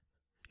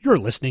You're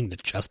listening to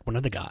Just One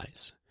of the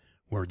Guys,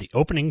 where the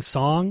opening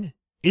song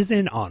is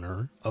in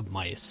honor of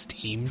my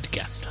esteemed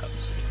guest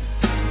host.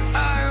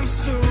 I am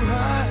so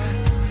high,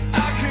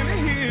 I can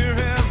hear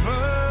heaven.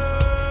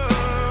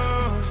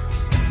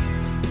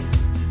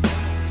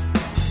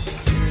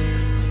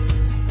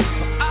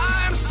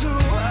 I am so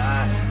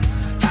high,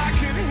 I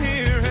can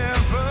hear heaven.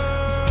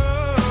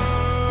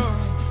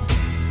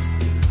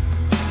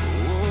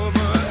 Oh,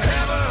 but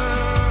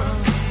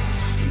heaven,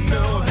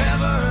 no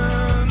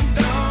heaven,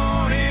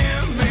 don't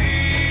hear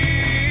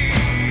me.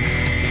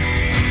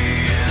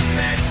 And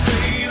they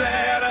say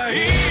that a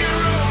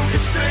hero can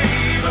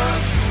save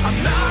us.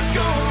 I'm not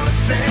gonna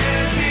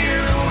stand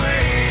here and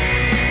wait.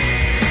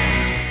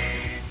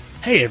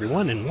 Hey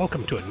everyone, and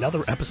welcome to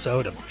another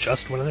episode of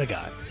Just One of the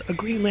Guys, a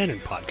Green Lantern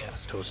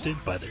podcast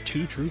hosted by the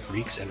Two True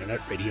Freaks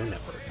Internet Radio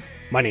Network.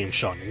 My name's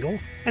Sean Ingle,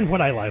 and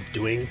what I love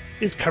doing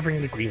is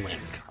covering the Green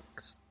Lantern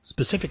comics,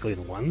 specifically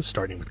the ones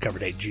starting with cover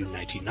date June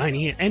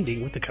 1990 and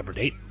ending with the cover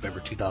date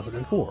November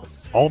 2004,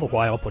 all the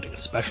while putting a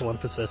special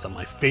emphasis on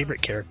my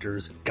favorite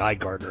characters, Guy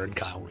Gardner and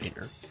Kyle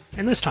Rayner.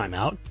 And this time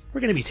out,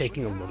 we're going to be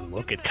taking a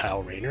look at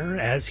Kyle Rayner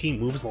as he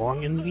moves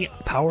along in the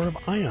Power of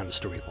Ion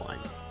storyline.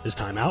 This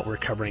time out, we're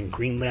covering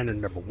Green Lantern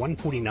number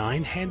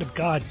 149, Hand of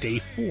God, Day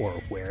 4,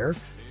 where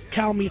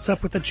Kyle meets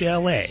up with the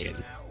JLA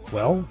and,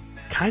 well,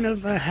 kind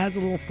of has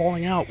a little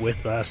falling out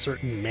with a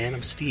certain Man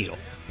of Steel.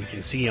 You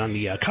can see on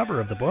the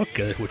cover of the book,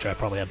 which I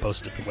probably have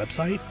posted to the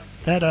website,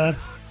 that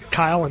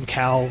Kyle and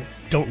Cal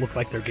don't look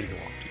like they're getting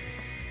along.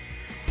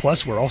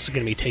 Plus, we're also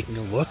going to be taking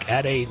a look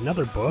at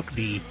another book,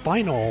 the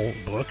final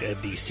book of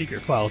the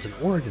Secret Files and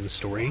Origin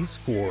stories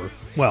for,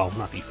 well,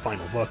 not the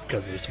final book,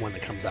 because there's one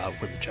that comes out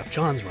when the Jeff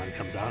Johns run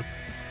comes out.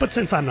 But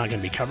since I'm not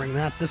going to be covering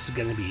that, this is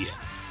going to be it.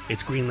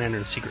 It's Green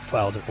Lantern Secret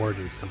Files and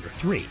Origins number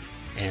 3.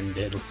 And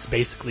it's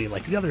basically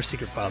like the other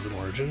Secret Files and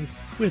Origins,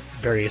 with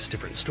various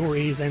different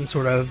stories and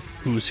sort of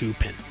who's who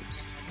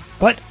pin-ups.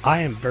 But I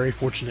am very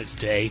fortunate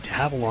today to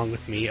have along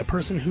with me a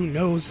person who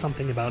knows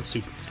something about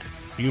Superman.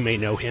 You may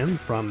know him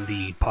from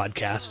the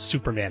podcast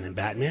Superman and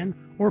Batman,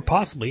 or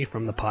possibly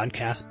from the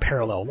podcast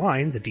Parallel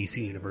Lines, a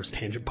DC Universe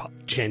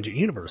Tangent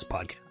Universe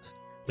podcast.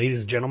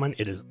 Ladies and gentlemen,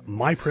 it is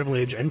my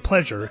privilege and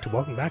pleasure to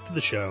welcome back to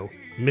the show,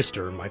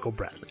 Mr. Michael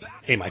Bradley.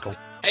 Hey, Michael.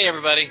 Hey,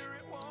 everybody.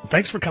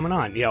 Thanks for coming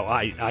on. You know,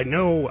 I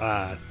know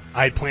I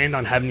had planned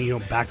on having you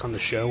back on the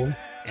show,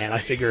 and I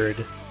figured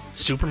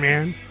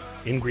Superman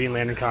in Green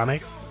Lantern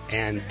comic,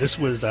 and this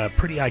was a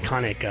pretty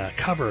iconic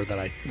cover that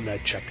I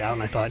checked out,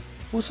 and I thought,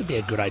 well, this would be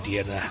a good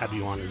idea to have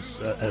you on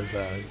as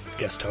a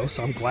guest host,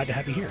 so I'm glad to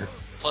have you here.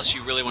 Plus,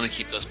 you really want to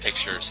keep those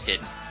pictures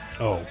hidden.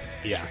 Oh,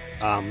 yeah.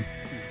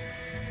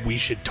 We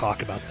should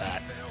talk about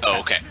that. Oh,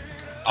 okay.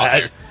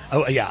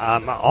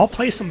 I'll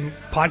play some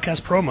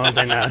podcast promos,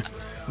 and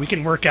we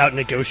can work out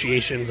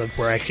negotiations of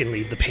where I can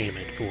leave the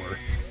payment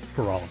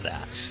for all of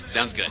that.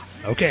 Sounds good.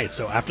 Okay,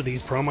 so after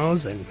these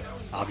promos, and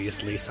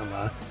obviously some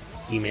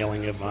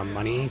emailing of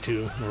money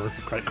or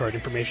credit card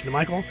information to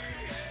Michael,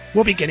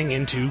 we'll be getting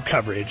into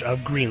coverage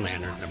of Green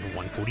Lantern number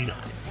 149.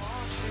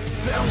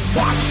 They're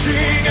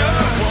watching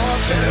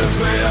us as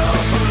we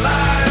all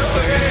fly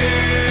away.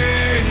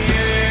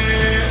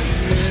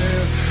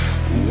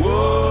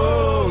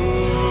 Whoa.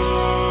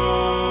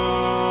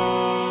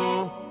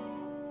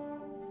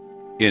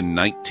 In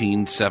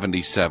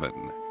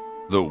 1977,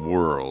 the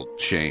world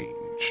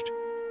changed.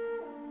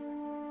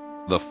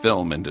 The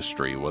film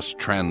industry was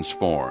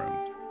transformed.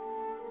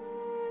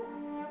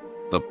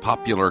 The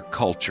popular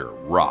culture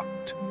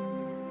rocked.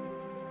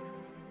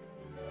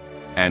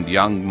 And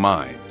young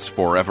minds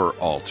forever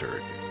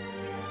altered.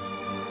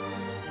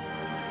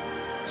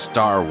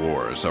 Star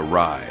Wars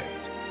arrived.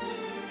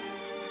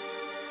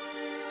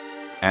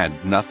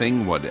 And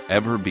nothing would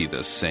ever be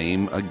the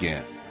same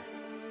again.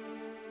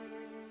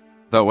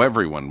 Though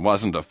everyone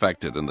wasn't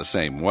affected in the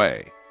same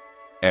way,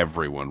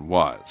 everyone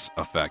was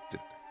affected.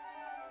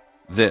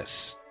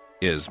 This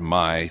is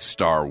my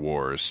Star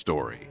Wars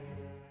story.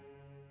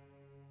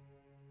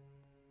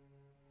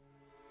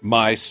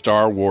 My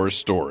Star Wars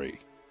Story.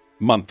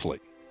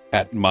 Monthly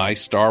at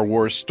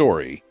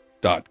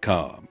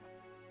mystarwarsstory.com.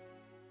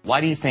 Why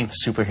do you think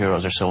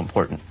superheroes are so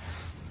important?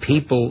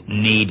 People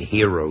need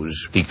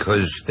heroes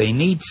because they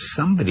need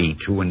somebody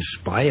to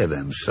inspire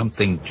them,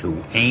 something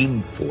to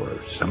aim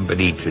for,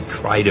 somebody to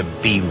try to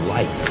be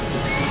like.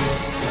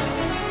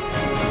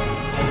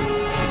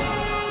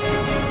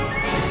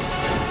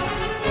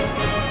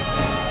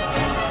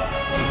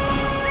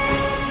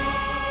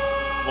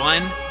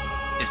 One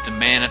is the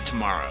Man of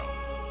Tomorrow,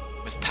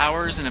 with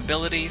powers and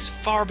abilities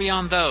far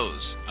beyond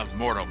those of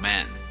mortal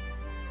men.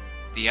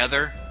 The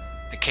other,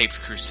 the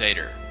Caped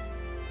Crusader,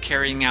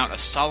 carrying out a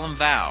solemn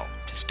vow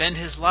to spend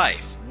his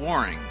life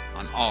warring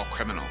on all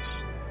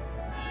criminals.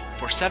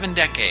 For 7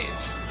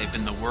 decades, they've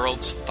been the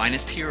world's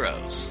finest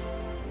heroes.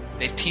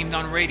 They've teamed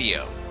on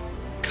radio,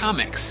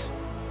 comics,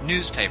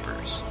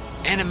 newspapers,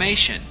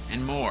 animation,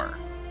 and more.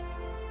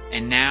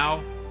 And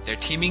now, they're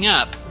teaming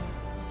up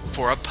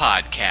for a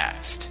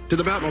podcast. To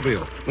the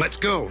Batmobile. Let's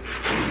go.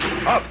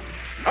 Up,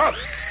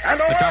 and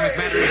away! Atomic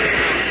batteries to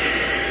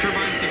power.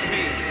 Turbines to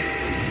speed.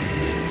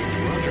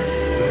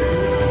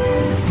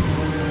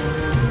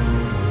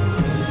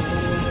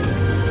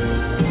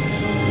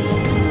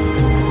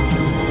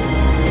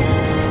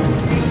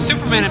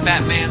 Superman and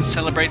Batman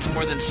celebrates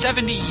more than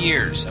 70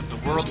 years of the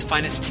world's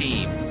finest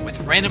team,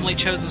 with randomly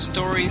chosen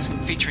stories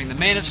featuring the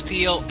Man of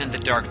Steel and the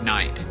Dark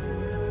Knight.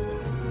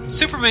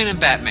 Superman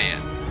and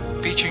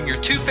Batman, featuring your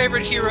two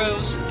favorite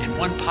heroes in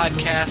one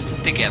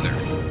podcast together.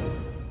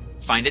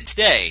 Find it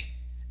today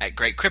at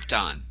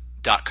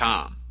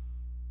GreatKrypton.com.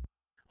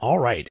 All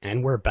right,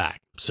 and we're back.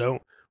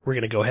 So we're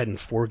going to go ahead and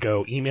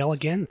forego email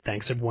again.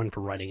 Thanks, everyone,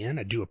 for writing in.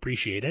 I do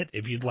appreciate it.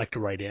 If you'd like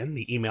to write in,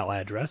 the email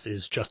address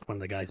is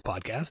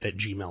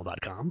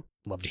justoneoftheguyspodcast@gmail.com.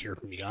 Love to hear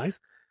from you guys.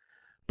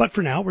 But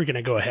for now, we're going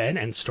to go ahead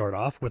and start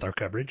off with our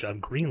coverage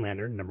of Green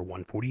Lantern number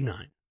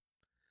 149.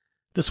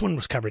 This one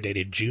was cover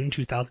dated June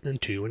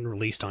 2002 and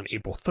released on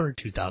April 3rd,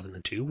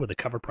 2002, with a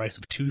cover price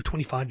of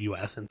 $225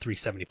 US and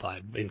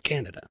 $375 in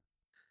Canada.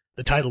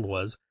 The title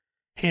was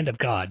Hand of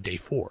God, Day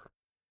 4.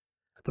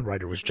 The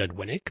writer was Judd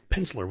Winnick,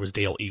 penciler was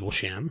Dale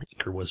Eaglesham,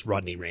 inker was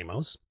Rodney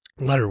Ramos,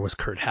 letterer was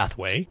Kurt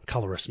Hathaway,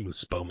 colorist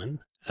Moose Bowman,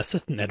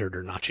 assistant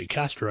editor Nachi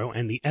Castro,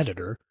 and the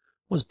editor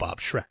was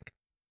Bob Schreck.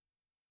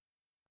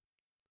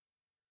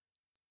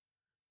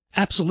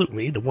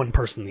 Absolutely, the one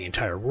person in the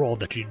entire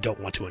world that you don't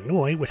want to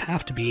annoy would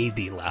have to be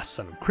the last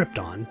son of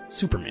Krypton,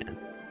 Superman.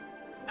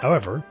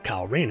 However,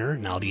 Kyle Rayner,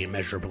 now the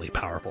immeasurably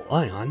powerful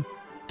Ion,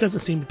 doesn't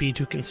seem to be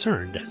too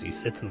concerned as he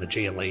sits in the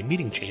JLA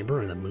meeting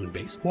chamber in the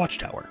moon-based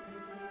watchtower.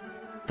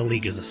 The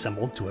League is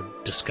assembled to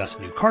discuss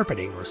new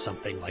carpeting or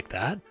something like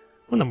that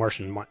when the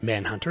Martian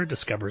Manhunter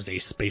discovers a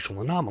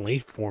spatial anomaly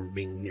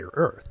forming near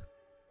Earth.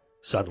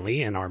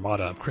 Suddenly, an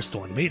armada of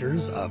crystal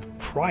invaders of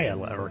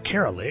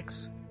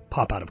Karalix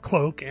pop out of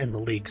cloak, and the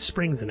League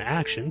springs into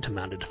action to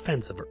mount a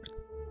defense of Earth.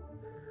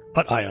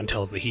 But Ion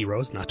tells the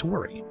heroes not to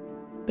worry,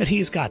 that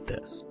he's got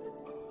this.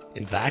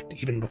 In fact,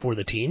 even before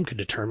the team could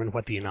determine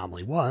what the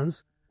anomaly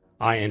was,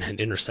 Ion had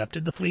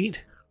intercepted the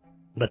fleet,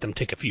 let them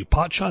take a few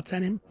pot shots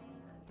at him,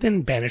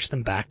 then banish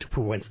them back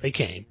to whence they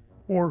came,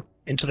 or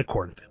into the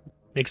cornfield.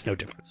 Makes no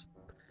difference.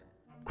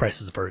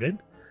 Crisis averted,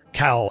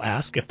 Cal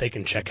asks if they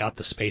can check out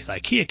the Space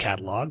IKEA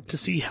catalog to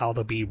see how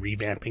they'll be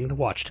revamping the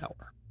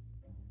watchtower.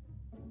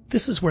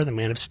 This is where the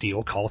Man of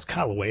Steel calls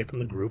Cal away from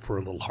the group for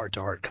a little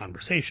heart-to-heart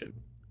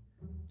conversation.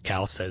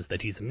 Cal says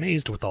that he's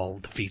amazed with all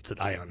the feats that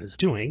Ion is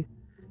doing,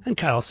 and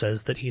Kyle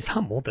says that he's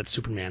humbled that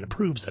Superman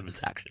approves of his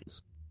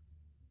actions.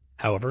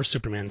 However,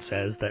 Superman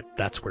says that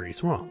that's where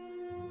he's wrong.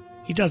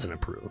 He doesn't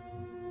approve,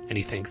 and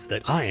he thinks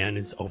that Ion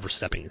is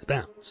overstepping his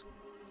bounds.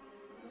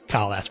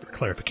 Kyle asks for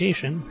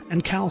clarification,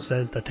 and Cal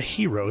says that the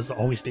heroes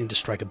always need to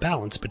strike a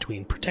balance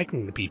between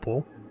protecting the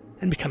people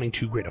and becoming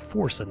too great a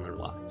force in their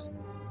lives.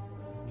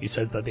 He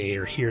says that they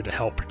are here to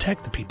help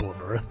protect the people of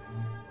Earth,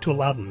 to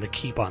allow them to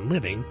keep on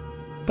living,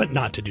 but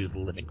not to do the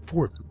living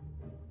for them.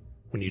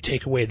 When you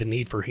take away the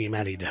need for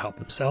humanity to help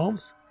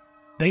themselves,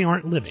 they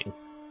aren't living.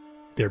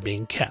 They're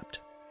being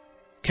kept.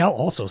 Cal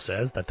also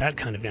says that that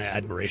kind of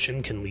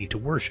admiration can lead to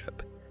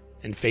worship,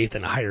 and faith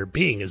in a higher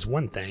being is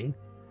one thing,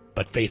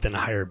 but faith in a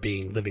higher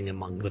being living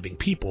among living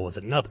people is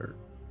another.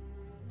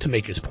 To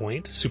make his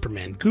point,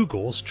 Superman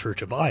Googles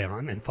Church of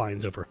Ion and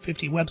finds over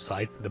 50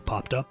 websites that have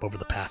popped up over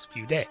the past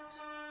few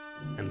days,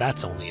 and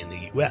that's only in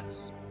the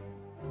US.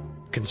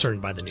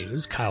 Concerned by the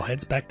news, Kyle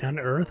heads back down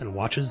to Earth and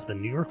watches the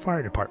New York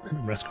Fire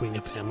Department rescuing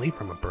a family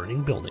from a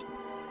burning building.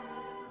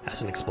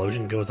 As an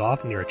explosion goes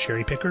off near a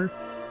cherry picker,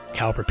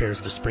 Kyle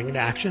prepares to spring into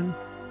action,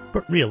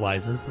 but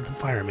realizes that the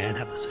firemen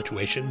have the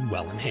situation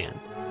well in hand.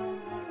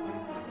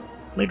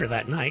 Later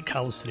that night,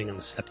 Kyle is sitting on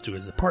the steps to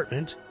his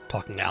apartment,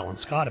 talking to Alan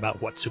Scott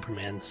about what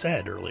Superman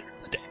said earlier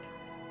in the day.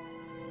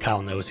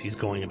 Kyle knows he's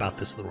going about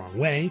this the wrong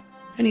way,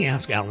 and he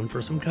asks Alan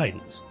for some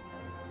guidance.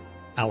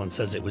 Alan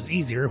says it was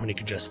easier when he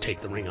could just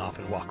take the ring off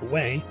and walk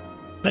away,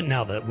 but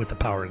now that with the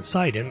power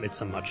inside him,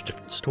 it's a much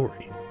different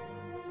story.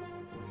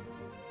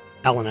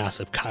 Alan asks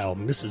if Kyle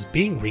misses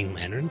being Green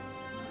Lantern,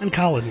 and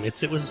Kyle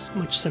admits it was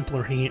much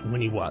simpler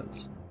when he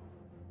was.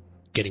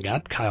 Getting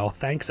up, Kyle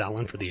thanks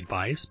Alan for the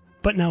advice,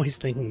 but now he's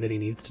thinking that he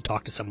needs to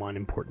talk to someone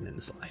important in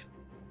his life,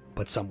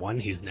 but someone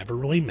he's never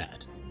really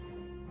met.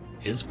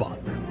 His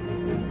father.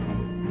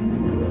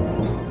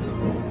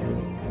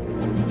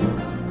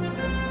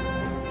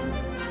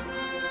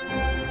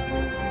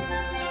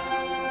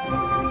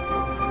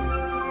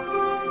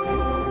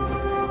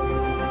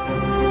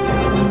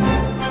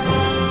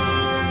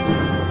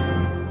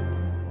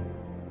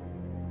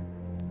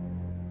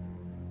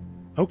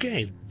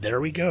 Okay, there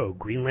we go.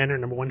 Green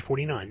Lantern number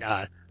 149.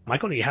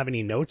 Michael, do you have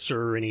any notes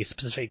or any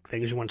specific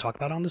things you want to talk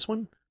about on this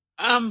one?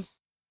 I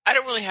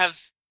don't really have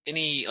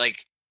any,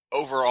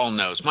 overall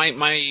notes.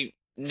 My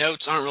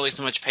notes aren't really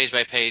so much page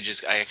by page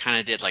as I kind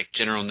of did,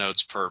 general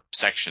notes per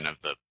section of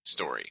the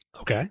story.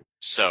 Okay.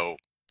 So.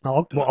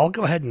 I'll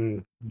go ahead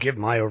and give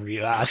my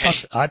overview. I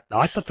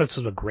thought this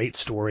was a great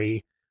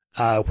story,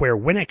 where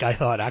Winnick, I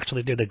thought,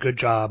 actually did a good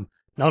job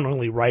not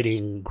only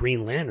writing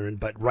Green Lantern,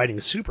 but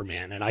writing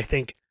Superman. And I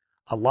think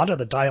a lot of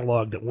the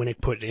dialogue that Winnick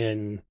put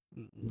in,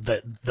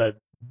 that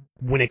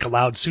Winnick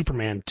allowed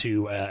Superman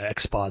to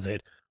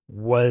exposit,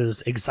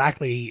 was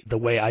exactly the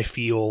way I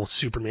feel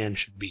Superman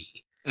should be.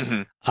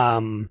 Mm-hmm.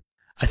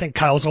 I think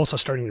Kyle's also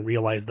starting to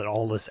realize that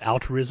all this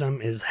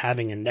altruism is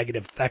having a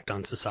negative effect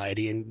on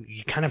society, and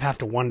you kind of have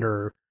to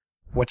wonder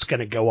what's going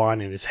to go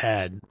on in his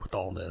head with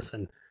all this.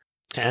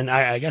 And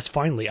I guess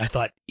finally, I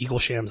thought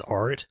Eaglesham's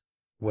art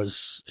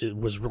was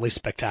really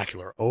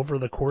spectacular. Over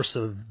the course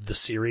of the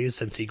series,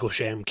 since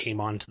Eaglesham came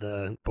onto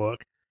the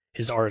book,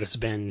 his art has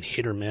been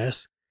hit or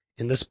miss.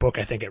 In this book,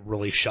 I think it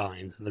really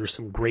shines, and there's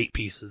some great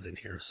pieces in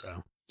here.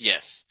 So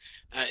Yes,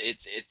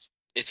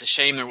 it's a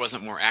shame there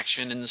wasn't more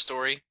action in the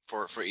story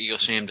for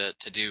Eaglesham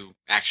to do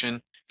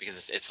action,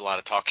 because it's a lot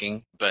of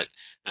talking. But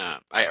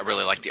I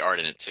really like the art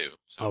in it too.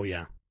 Oh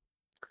yeah.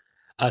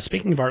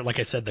 Speaking of art, like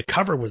I said, the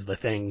cover was the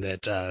thing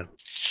that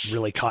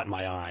really caught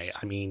my eye.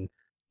 I mean,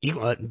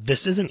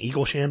 this isn't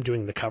Eaglesham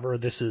doing the cover.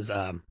 This is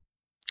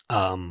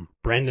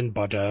Brandon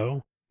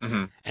Badeau,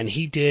 Mm-hmm. and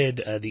he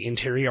did the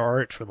interior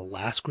art for the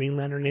last Green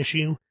Lantern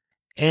issue.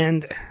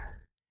 And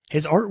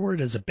his artwork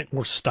is a bit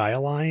more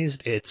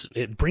stylized.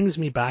 It brings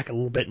me back a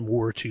little bit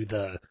more to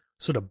the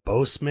sort of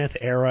Beau Smith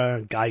era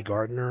Guy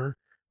Gardner,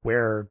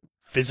 where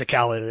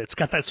physicality, it's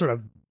got that sort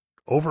of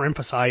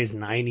overemphasized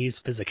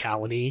 90s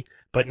physicality,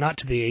 but not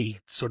to the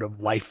sort of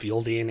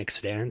Liefeld-ian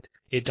extent.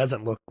 It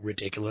doesn't look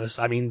ridiculous.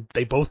 I mean,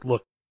 they both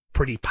look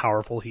pretty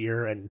powerful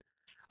here, and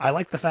I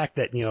like the fact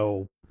that, you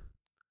know,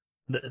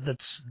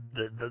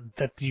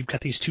 that you've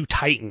got these two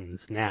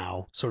titans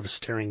now sort of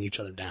staring each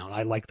other down.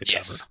 I like the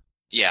cover.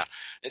 Yeah.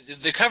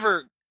 The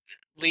cover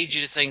leads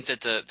you to think that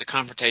the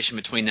confrontation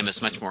between them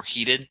is much more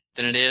heated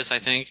than it is, I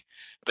think.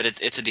 But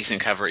it's a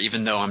decent cover,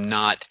 even though I'm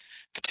not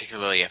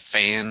particularly a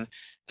fan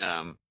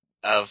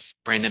of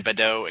Brandon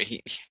Badeau.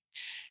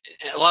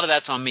 A lot of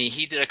that's on me.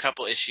 He did a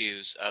couple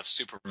issues of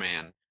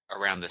Superman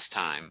around this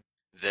time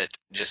that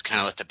just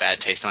kind of left a bad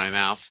taste in my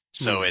mouth.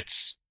 So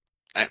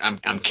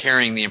I'm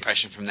carrying the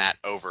impression from that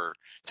over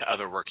to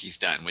other work he's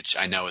done, which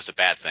I know is a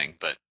bad thing,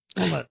 but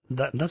Well,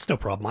 that's no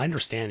problem. I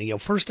understand. You know,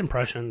 first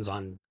impressions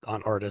on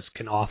artists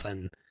can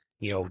often,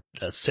 you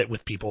know, sit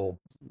with people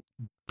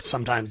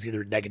sometimes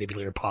either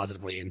negatively or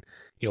positively, and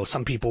you know,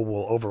 some people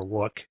will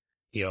overlook,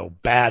 you know,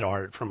 bad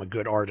art from a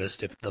good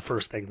artist if the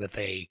first thing that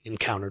they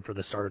encountered for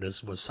this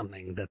artist was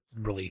something that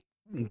really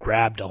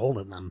grabbed a hold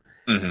of them.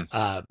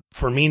 mm-hmm.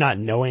 For me, not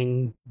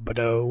knowing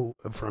Badeau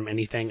from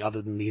anything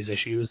other than these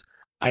issues,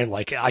 I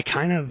like it. I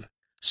kind of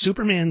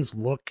Superman's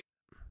look.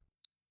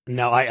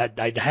 Now,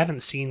 I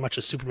haven't seen much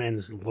of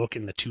Superman's look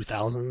in the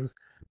 2000s,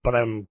 but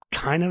I'm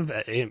kind of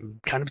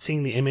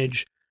seeing the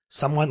image.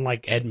 Someone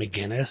like Ed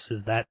McGuinness,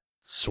 is that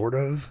sort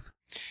of?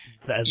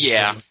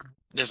 Yeah,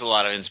 there's a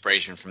lot of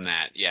inspiration from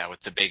that. Yeah, with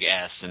the big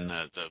S and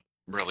the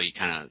really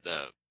kind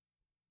of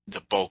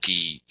the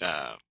bulky,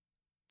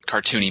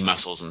 cartoony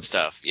muscles and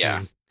stuff.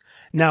 Yeah.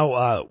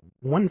 Now,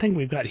 one thing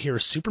we've got here,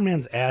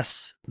 Superman's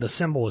S, the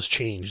symbol has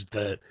changed.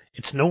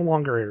 It's no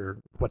longer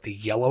what the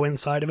yellow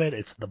inside of it,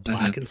 it's the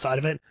black inside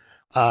of it.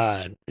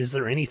 Is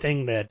there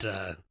anything that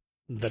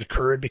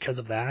occurred because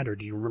of that, or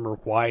do you remember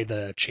why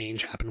the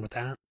change happened with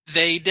that?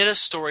 They did a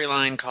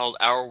storyline called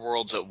Our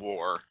World's at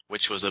War,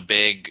 which was a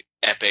big,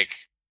 epic,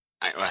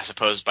 I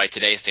suppose by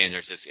today's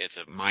standards, it's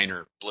a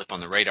minor blip on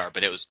the radar,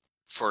 but it was,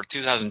 for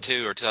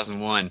 2002 or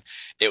 2001,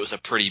 it was a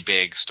pretty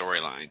big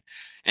storyline.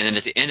 And then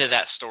at the end of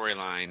that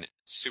storyline,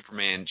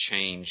 Superman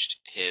changed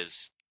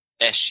his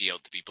S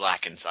shield to be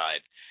black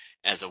inside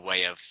as a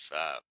way of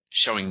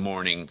showing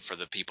mourning for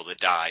the people that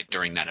died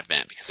during that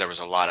event, because there was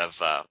a lot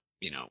of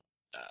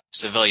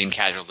civilian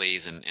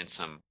casualties and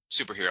some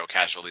superhero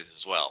casualties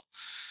as well.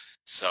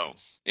 So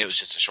it was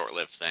just a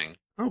short-lived thing.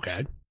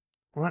 Okay.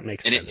 Well, that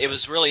makes and sense. It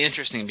was really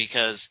interesting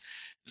because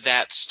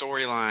that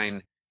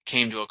storyline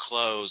came to a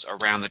close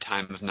around the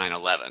time of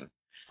 9/11.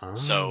 Oh.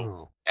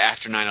 So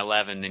after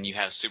 9/11, then you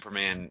have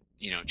Superman,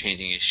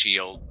 changing his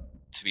shield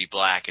to be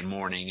black and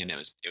mourning, and it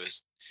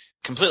was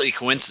completely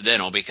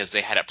coincidental because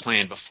they had it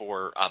planned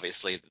before,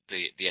 obviously,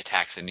 the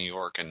attacks in New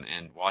York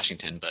and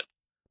Washington.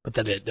 But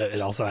then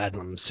it also had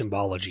some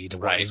symbology to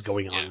what was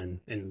going yeah. on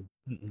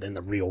in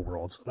the real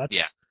world. So that's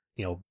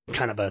Yeah.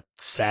 Kind of a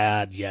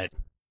sad yet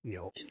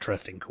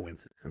interesting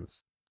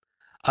coincidence.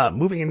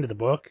 Moving into the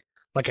book,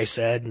 like I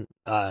said,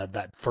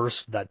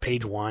 that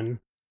page 1.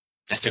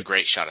 That's a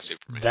great shot of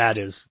Superman. That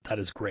is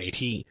great.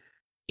 He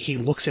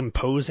looks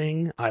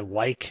imposing. I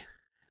like.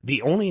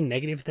 The only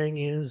negative thing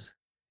is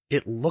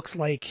it looks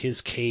like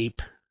his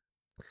cape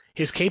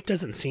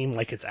doesn't seem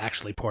like it's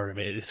actually part of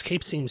it. His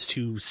cape seems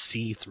too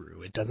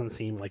see-through. It doesn't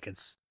seem like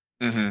it's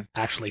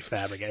actually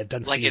fabric. It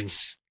doesn't seem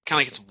it's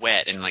kind of like it's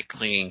wet and like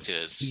clinging to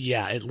his.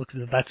 Yeah, it looks.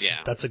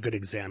 That's a good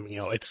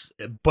example.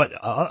 But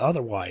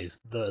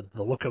otherwise, the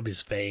look of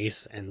his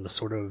face and the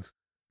sort of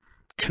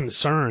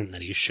concern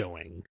that he's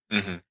showing.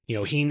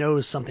 Mm-hmm. He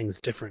knows something's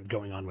different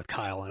going on with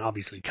Kyle, and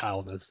obviously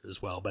Kyle knows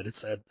as well. But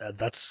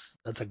that's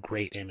a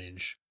great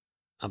image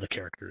of the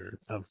character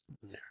of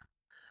there.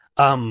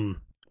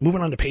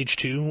 Moving on to page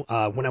 2,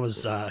 when I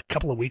was a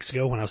couple of weeks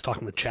ago when I was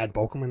talking with Chad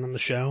Bokelman on the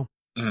show,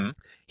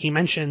 he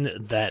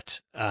mentioned that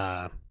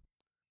the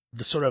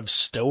sort of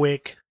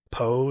stoic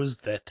pose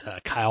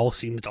that Kyle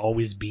seems to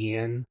always be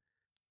in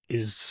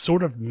is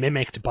sort of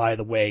mimicked by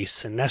the way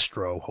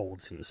Sinestro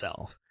holds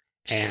himself.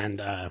 And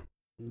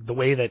the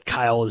way that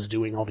Kyle is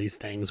doing all these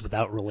things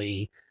without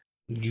really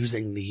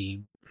using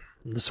the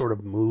sort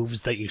of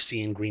moves that you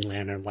see in Green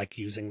Lantern, like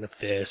using the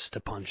fist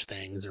to punch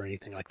things or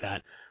anything like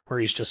that, where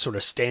he's just sort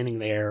of standing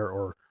there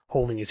or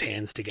holding his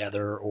hands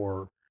together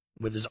or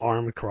with his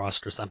arm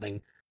crossed or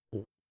something,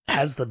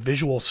 has the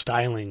visual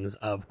stylings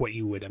of what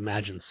you would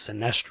imagine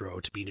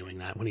Sinestro to be doing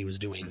that when he was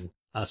doing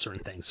a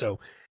certain thing. So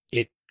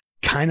it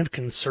kind of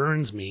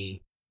concerns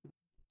me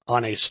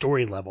on a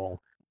story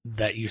level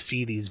that you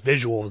see these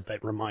visuals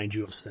that remind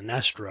you of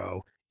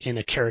Sinestro in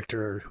a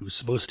character who's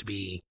supposed to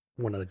be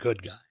one of the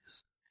good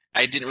guys.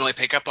 I didn't really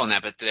pick up on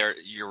that, but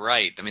you're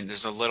right. I mean,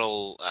 there's a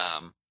little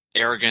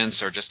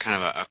arrogance or just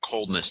kind of a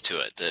coldness to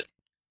it that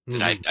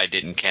I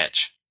didn't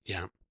catch.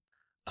 Yeah.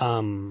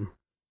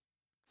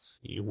 Let's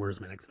see,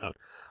 where's my next note?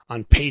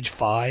 On page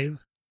 5,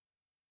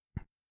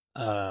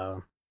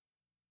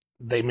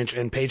 they mention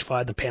in page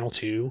 5, the panel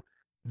 2,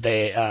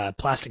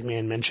 Plastic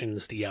Man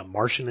mentions the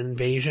Martian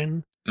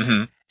invasion,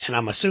 Mm-hmm. and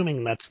I'm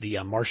assuming that's the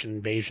Martian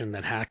invasion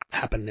that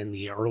happened in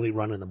the early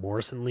run of the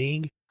Morrison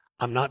League.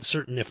 I'm not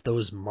certain if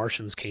those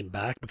Martians came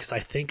back, because I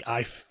think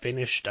I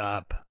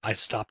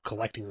stopped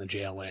collecting the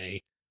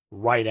JLA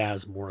right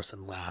as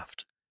Morrison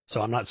left.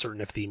 So I'm not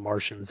certain if the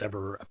Martians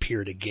ever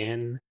appeared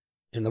again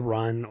in the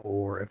run,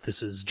 or if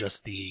this is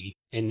just the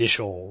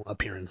initial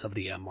appearance of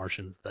the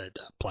Martians that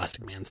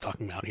Plastic Man's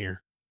talking about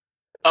here.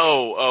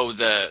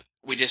 Where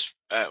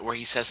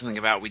he says something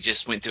about we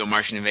just went through a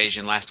Martian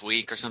invasion last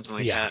week or something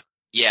like Yeah. that.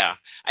 Yeah.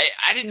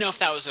 I didn't know if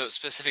that was a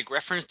specific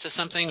reference to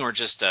something or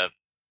just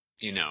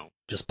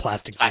Just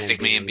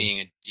Plastic Man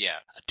being a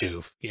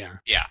doof. Yeah.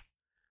 Yeah.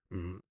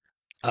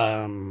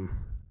 Mm.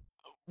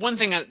 One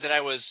thing that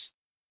I was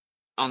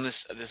on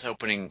this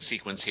opening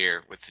sequence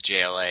here with the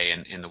JLA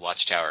and in the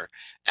Watchtower,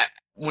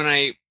 when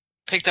I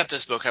picked up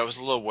this book, I was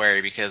a little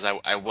wary because I'm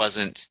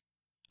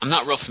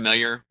not real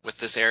familiar with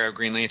this era of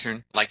Green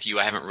Lantern. Like you,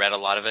 I haven't read a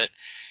lot of it.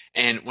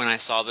 And when I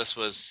saw this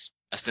was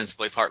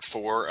ostensibly part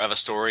 4 of a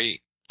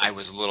story, I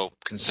was a little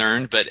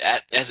concerned. But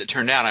as it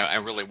turned out, I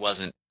really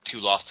wasn't too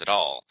lost at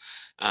all.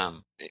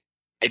 I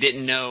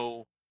didn't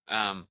know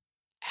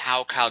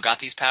how Kyle got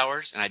these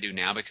powers, and I do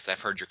now because I've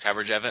heard your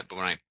coverage of it. But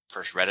when I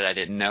first read it, I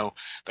didn't know.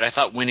 But I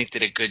thought Winnick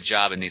did a good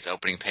job in these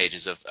opening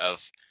pages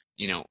of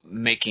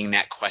making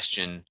that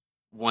question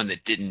one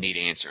that didn't need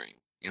answering.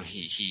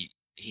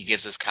 He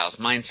gives us Kyle's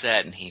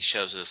mindset, and he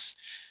shows us,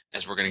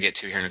 as we're going to get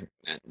to here in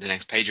the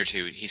next page or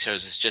two, he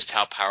shows us just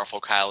how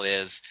powerful Kyle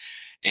is,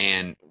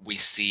 and we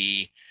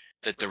see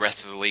that the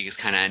rest of the league is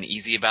kind of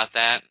uneasy about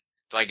that.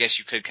 So I guess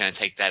you could kind of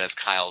take that as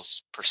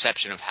Kyle's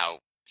perception of how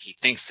he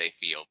thinks they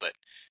feel, but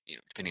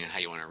depending on how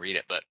you want to read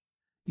it. But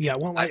yeah,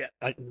 well,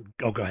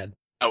 go ahead.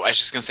 Oh, I was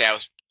just going to say I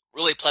was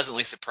really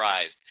pleasantly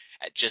surprised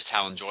at just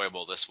how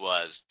enjoyable this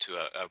was to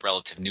a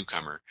relative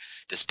newcomer,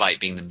 despite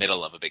being the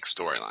middle of a big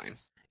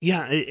storyline.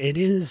 Yeah, it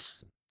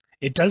is.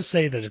 It does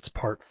say that it's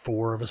part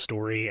 4 of a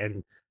story,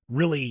 and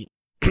really,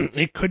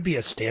 it could be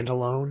a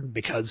standalone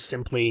because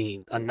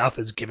simply enough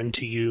is given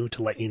to you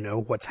to let you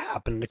know what's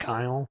happened to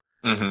Kyle.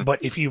 Mm-hmm.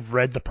 But if you've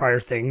read the prior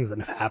things that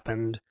have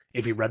happened,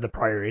 if you read the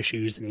prior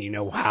issues and you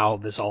know how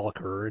this all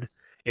occurred,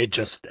 it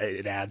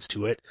adds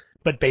to it.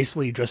 But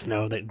basically, just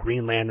know that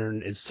Green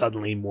Lantern is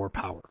suddenly more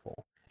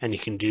powerful, and he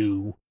can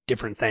do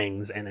different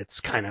things, and it's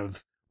kind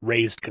of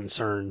raised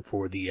concern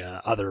for the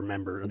other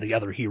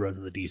heroes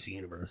of the DC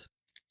universe.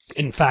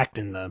 In fact,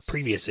 in the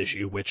previous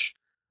issue, which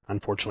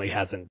unfortunately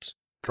hasn't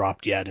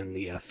dropped yet in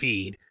the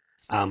feed,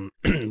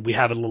 we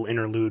have a little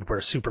interlude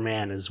where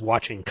Superman is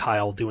watching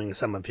Kyle doing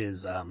some of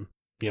his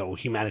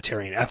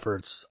humanitarian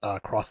efforts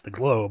across the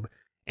globe,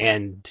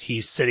 and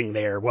he's sitting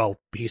there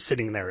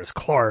as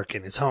Clark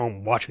in his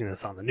home watching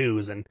this on the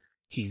news, and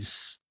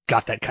he's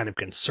got that kind of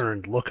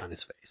concerned look on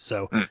his face.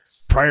 So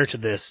prior to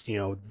this,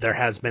 there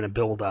has been a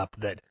build-up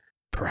that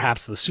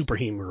perhaps the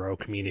superhero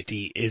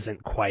community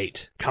isn't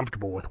quite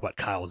comfortable with what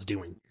Kyle's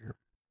doing here.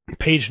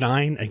 Page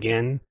 9,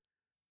 again,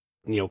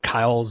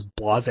 Kyle's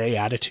blasé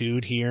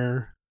attitude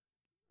here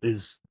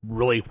is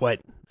really what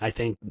I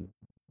think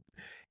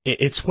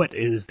it's what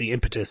is the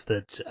impetus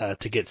that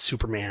to get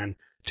Superman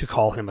to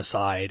call him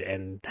aside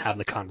and have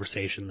the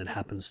conversation that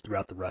happens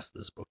throughout the rest of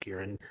this book here.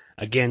 And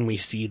again, we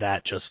see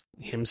that just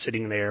him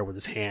sitting there with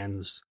his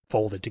hands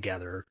folded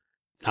together,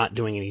 not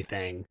doing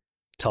anything,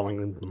 telling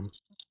them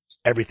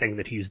everything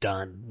that he's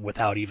done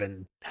without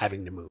even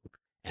having to move.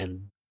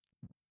 And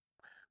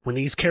when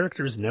these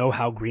characters know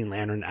how Green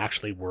Lantern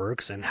actually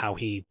works and how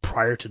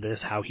prior to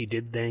this, how he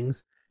did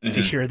things, Mm-hmm.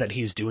 to hear that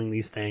he's doing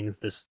these things,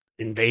 this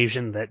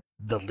invasion that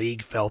the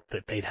League felt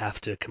that they'd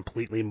have to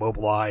completely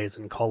mobilize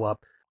and call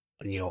up,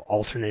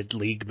 alternate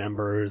League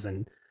members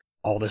and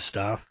all this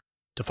stuff,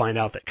 to find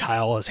out that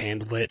Kyle has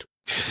handled it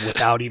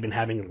without even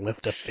having to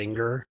lift a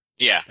finger,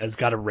 has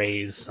got to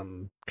raise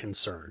some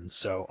concerns.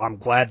 So I'm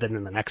glad that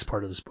in the next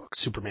part of this book,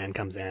 Superman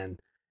comes in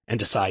and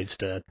decides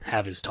to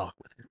have his talk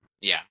with him.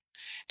 Yeah.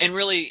 And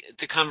really,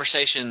 the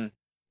conversation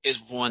is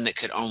one that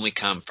could only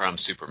come from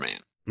Superman.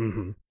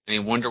 Mm-hmm. I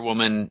mean, Wonder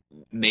Woman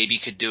maybe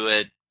could do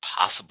it,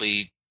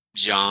 possibly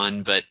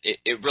John, but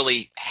it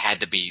really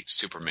had to be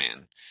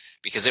Superman,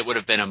 because it would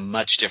have been a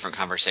much different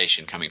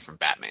conversation coming from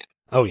Batman.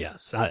 Oh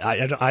yes,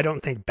 I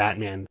don't think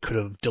Batman could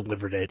have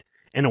delivered it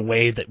in a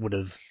way that would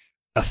have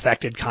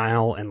affected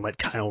Kyle and let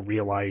Kyle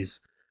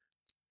realize,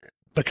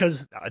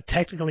 because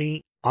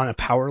technically on a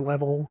power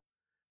level,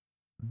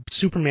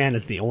 Superman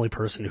is the only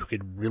person who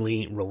could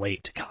really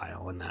relate to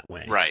Kyle in that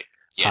way. Right.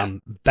 Yeah.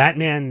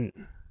 Batman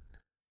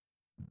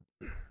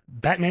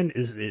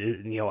is,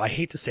 I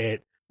hate to say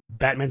it,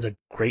 Batman's a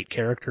great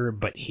character,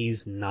 but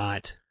he's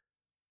not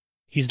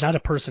a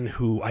person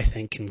who I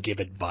think can give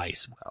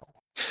advice well.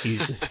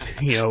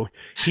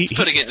 He's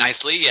putting it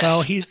nicely, yes.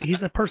 Well,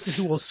 he's a person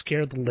who will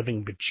scare the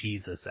living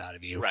bejesus out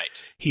of you. Right.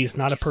 He's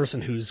not a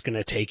person who's going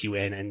to take you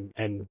in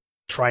and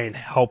try and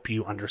help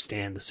you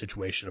understand the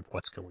situation of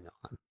what's going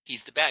on.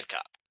 He's the bad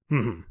cop.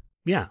 Mm-hmm.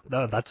 Yeah,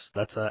 that's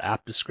an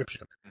apt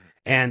description.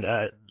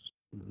 And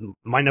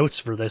my notes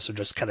for this are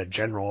just kind of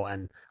general,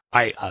 and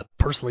I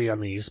personally,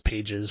 on these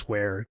pages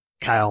where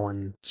Kyle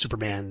and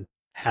Superman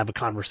have a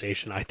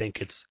conversation, I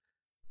think it's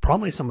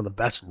probably some of the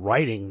best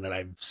writing that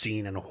I've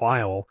seen in a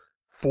while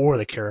for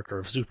the character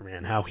of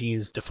Superman, how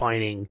he's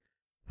defining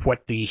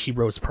what the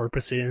hero's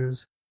purpose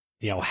is,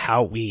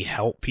 how we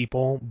help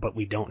people, but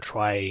we don't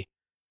try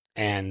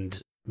and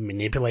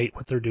manipulate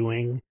what they're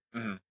doing.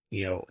 Mm-hmm.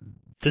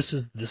 This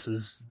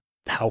is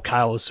how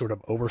Kyle is sort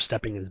of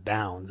overstepping his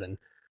bounds, and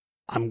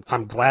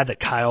I'm glad that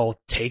Kyle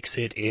takes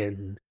it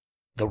in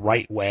the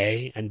right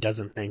way and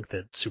doesn't think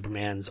that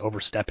Superman's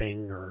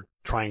overstepping or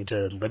trying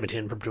to limit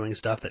him from doing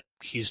stuff, that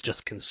he's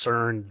just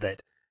concerned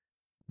that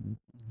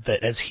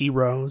as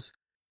heroes,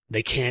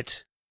 they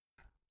can't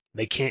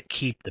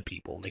keep the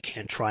people. They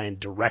can't try and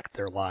direct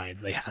their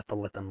lives. They have to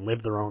let them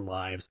live their own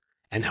lives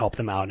and help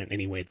them out in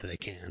any way that they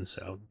can.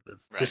 So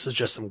this is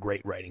just some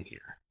great writing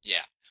here.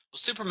 Yeah. Well,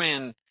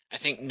 Superman, I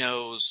think,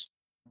 knows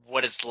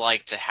what it's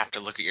like to have to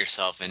look at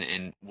yourself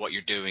and what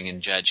you're doing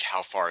and judge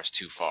how far is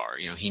too far.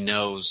 He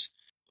knows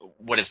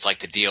what it's like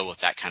to deal with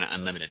that kind of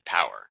unlimited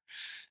power.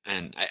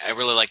 And I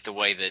really like the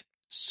way that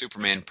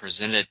Superman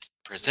presented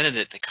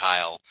it to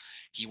Kyle.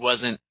 He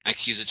wasn't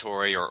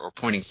accusatory or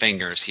pointing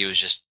fingers. He was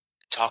just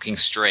talking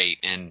straight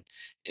and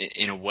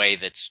in a way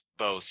that's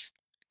both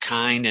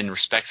kind and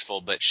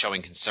respectful, but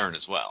showing concern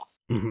as well.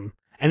 Mm-hmm.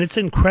 And it's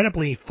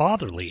incredibly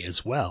fatherly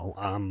as well.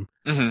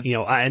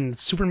 Mm-hmm. And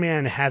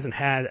Superman hasn't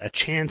had a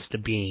chance to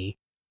be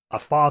a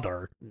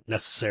father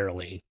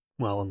necessarily.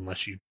 Well,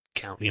 unless you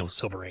count,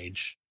 Silver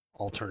Age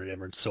alternative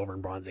or Silver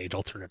and Bronze Age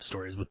alternative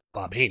stories with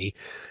Bob Haney.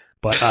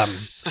 But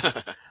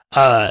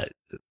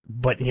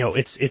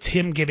it's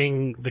him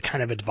giving the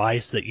kind of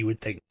advice that you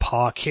would think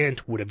Pa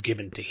Kent would have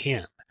given to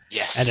him.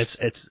 Yes.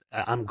 And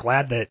I'm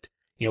glad that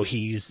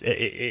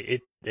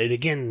it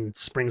again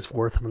springs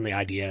forth from the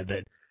idea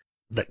that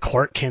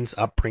Clark Kent's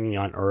upbringing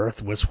on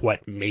Earth was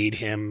what made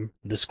him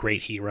this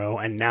great hero,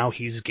 and now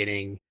he's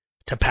getting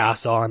to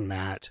pass on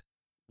that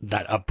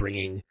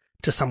upbringing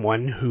to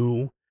someone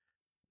who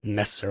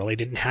necessarily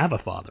didn't have a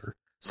father.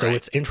 So Right.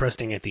 It's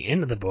interesting, at the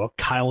end of the book,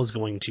 Kyle is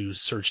going to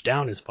search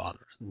down his father,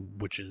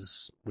 which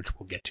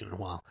we'll get to in a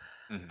while.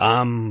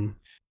 Mm-hmm.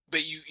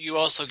 But you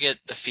also get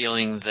the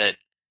feeling that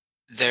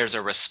there's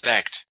a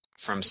respect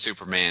from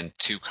Superman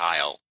to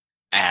Kyle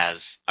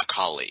as a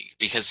colleague,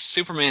 because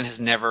Superman has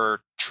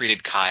never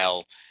treated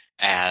Kyle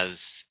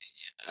as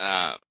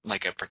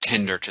like a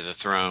pretender to the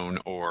throne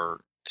or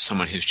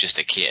someone who's just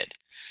a kid.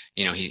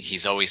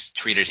 He's always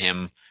treated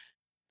him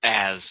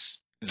as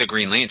the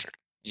Green Lantern.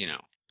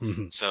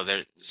 Mm-hmm.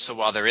 So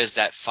while there is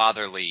that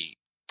fatherly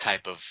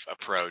type of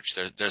approach,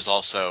 there's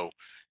also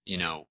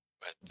the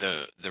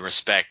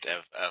respect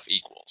of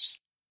equals.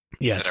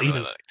 Yes, that I really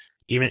liked.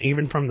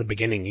 Even from the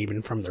beginning,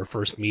 even from their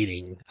first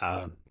meeting,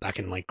 back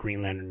in like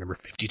Green Lantern number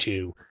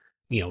 52,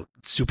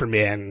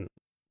 Superman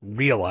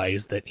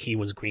realized that he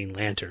was Green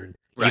Lantern,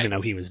 Right. even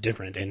though he was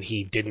different, and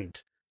he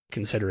didn't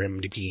consider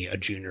him to be a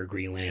junior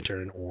Green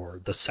Lantern or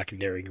the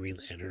secondary Green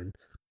Lantern.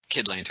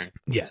 Kid Lantern.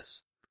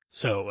 Yes.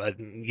 So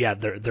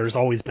there's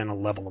always been a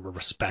level of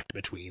respect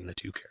between the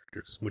two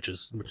characters, which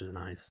is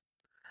nice.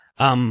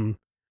 The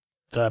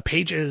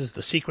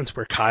sequence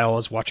where Kyle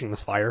is watching the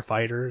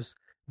firefighters,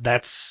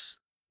 that's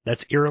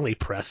eerily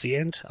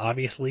prescient,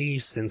 obviously,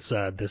 since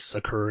this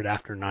occurred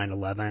after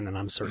 9/11, and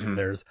I'm certain Mm-hmm.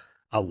 there's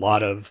a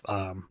lot of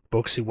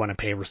books who want to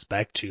pay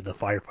respect to the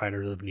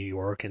firefighters of New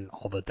York and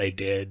all that they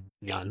did,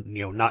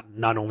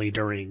 not only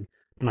during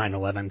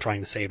 9/11 trying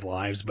to save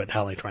lives, but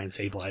how they try and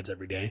save lives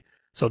every day.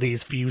 So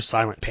these few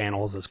silent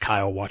panels as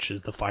Kyle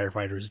watches the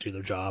firefighters do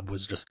their job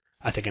was just,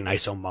 I think, a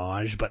nice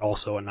homage, but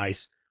also a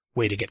nice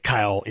way to get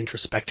Kyle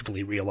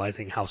introspectively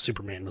realizing how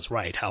Superman was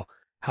right, how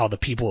the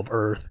people of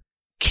Earth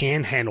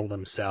can handle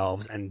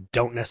themselves and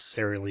don't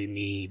necessarily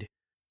need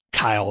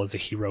Kyle as a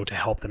hero to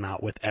help them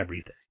out with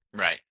everything.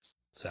 Right.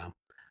 So,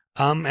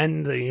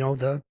 and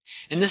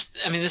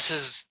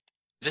this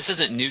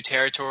isn't new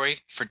territory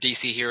for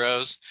DC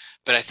heroes,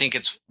 but I think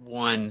it's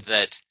one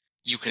that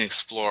you can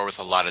explore with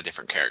a lot of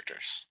different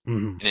characters,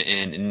 mm-hmm.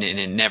 and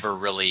it never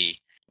really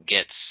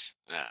gets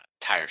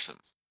tiresome.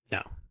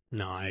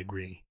 No, I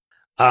agree.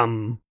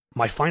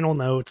 My final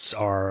notes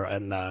are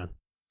on the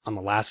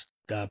last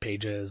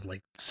pages,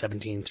 like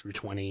 17 through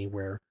 20,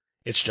 where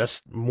it's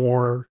just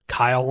more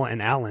Kyle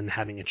and Alan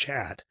having a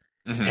chat.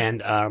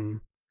 Mhm.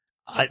 And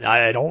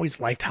I'd always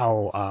liked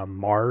how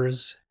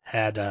Mars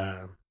had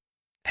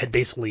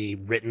basically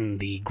written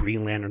the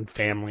Green Lantern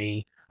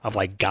family of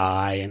like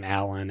Guy and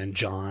Alan and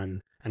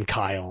John and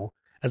Kyle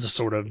as a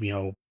sort of,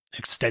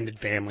 extended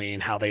family,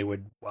 and how they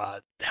would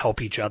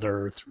help each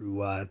other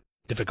through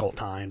difficult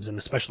times, and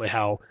especially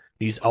how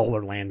these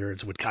older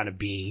Landers would kind of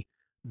be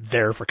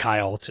there for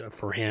Kyle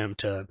for him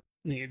to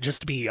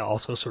just to be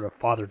also sort of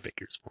father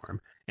figures for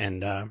him.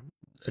 And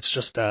it's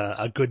just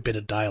a good bit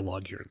of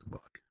dialogue here in the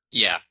book.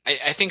 Yeah,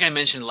 I think I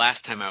mentioned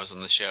last time I was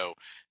on the show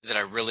that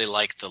I really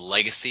like the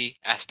legacy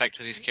aspect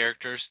to these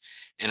characters,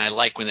 and I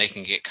like when they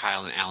can get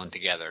Kyle and Alan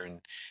together,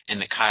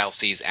 and that Kyle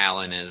sees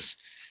Alan as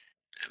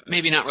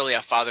maybe not really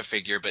a father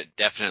figure, but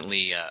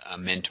definitely a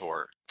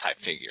mentor type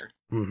figure.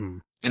 Mm-hmm.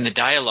 And the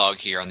dialogue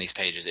here on these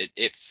pages,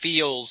 it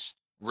feels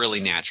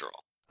really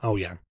natural, Oh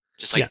yeah.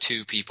 just like Yeah.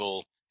 two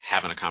people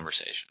having a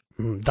conversation.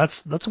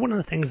 That's one of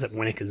the things that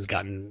Winnick has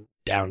gotten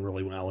down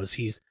really well, is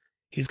he's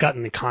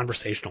gotten the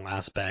conversational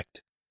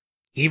aspect.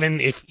 Even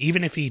if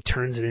he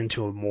turns it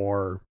into a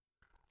more,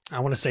 I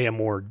want to say a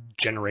more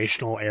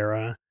generational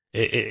era,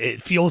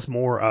 it feels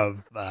more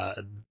of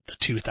the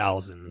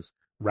 2000s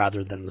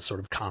rather than the sort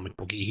of comic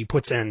booky. He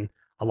puts in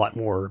a lot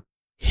more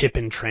hip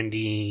and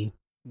trendy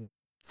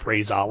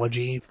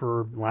phraseology,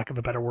 for lack of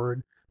a better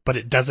word, but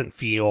it doesn't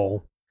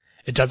feel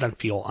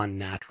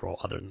unnatural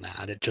other than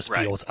that. It just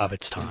Right. feels of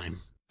its time.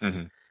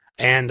 Mm-hmm.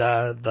 And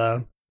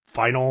the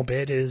final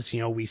bit is,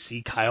 we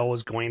see Kyle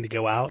is going to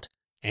go out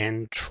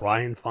and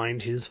try and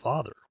find his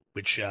father,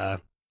 which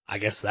I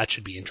guess that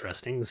should be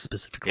interesting,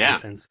 specifically Yeah.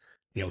 since,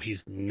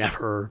 he's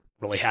never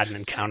really had an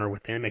encounter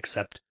with him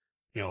except,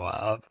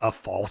 a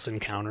false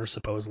encounter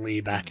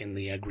supposedly back in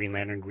the Green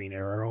Lantern, Green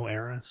Arrow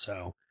era.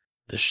 So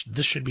this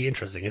should be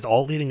interesting. It's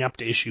all leading up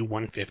to issue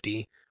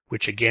 150,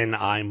 which again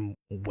I'm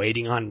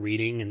waiting on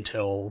reading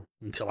until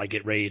I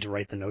get ready to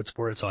write the notes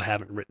for it. So I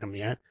haven't written them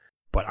yet,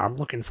 but I'm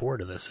looking forward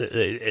to this.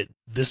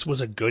 This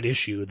was a good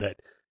issue that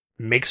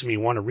makes me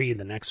want to read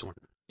the next one.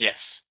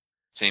 Yes,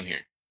 same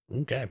here.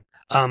 Okay.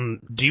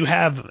 Do you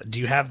have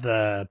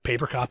the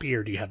paper copy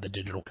or do you have the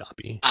digital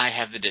copy? I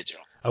have the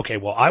digital. Okay,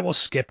 well, I will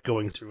skip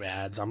going through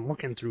ads. I'm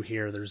looking through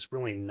here. There's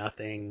really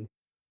nothing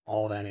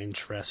all that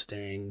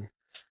interesting.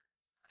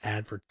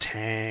 Ad for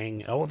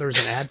Tang. Oh, there's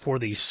an ad for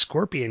the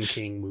Scorpion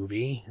King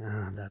movie.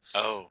 That's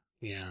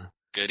yeah.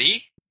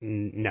 Goody?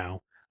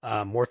 No.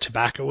 More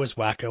tobacco is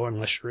wacko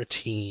unless you're a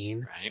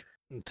teen. Right.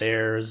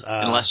 There's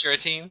Unless you're a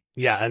teen?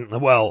 yeah, and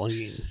well,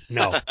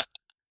 no.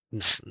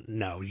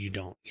 No, you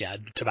don't. Yeah,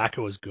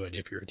 tobacco is good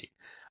if you're a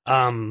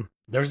teen.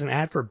 There's an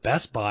ad for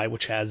Best Buy,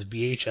 which has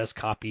VHS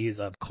copies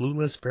of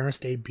Clueless,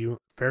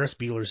 Ferris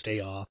Bueller's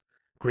Day Off,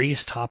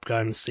 Grease, Top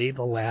Gun, Save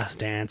the Last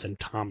Dance, and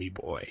Tommy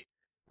Boy,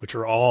 which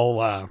are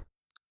all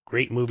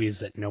great movies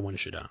that no one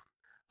should own.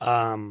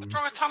 What's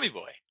wrong with Tommy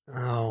Boy?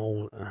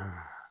 Oh,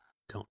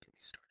 don't get me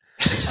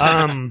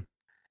started.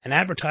 An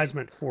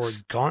advertisement for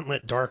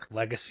Gauntlet Dark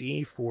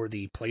Legacy for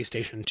the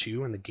PlayStation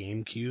 2 and the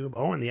GameCube.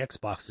 Oh, and the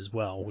Xbox as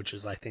well, which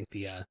is, I think,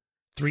 the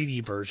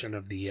 3D version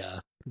of the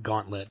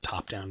Gauntlet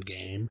top-down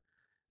game.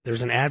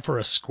 There's an ad for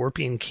a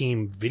Scorpion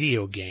King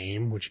video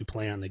game, which you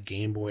play on the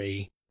Game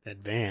Boy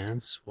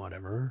Advance,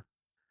 whatever.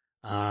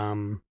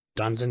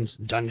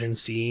 Dungeon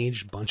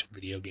Siege, a bunch of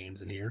video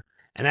games in here.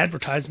 An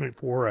advertisement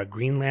for a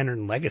Green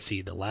Lantern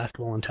Legacy, the last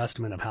will and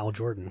testament of Hal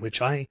Jordan,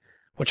 which I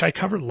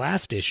covered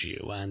last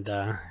issue, and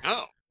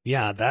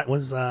yeah, that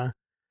was I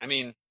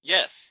mean,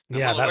 yes. I'm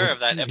yeah, well that aware was- of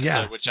that episode,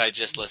 yeah. which I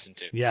just listened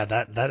to. yeah,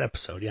 that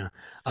episode, yeah.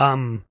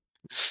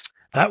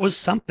 That was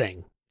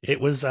something. It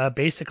was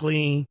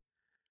basically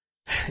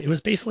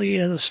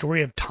the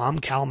story of Tom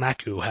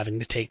Kalmaku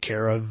having to take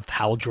care of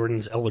Hal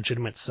Jordan's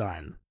illegitimate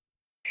son.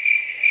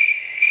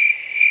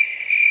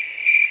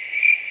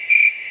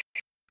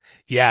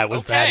 Yeah, it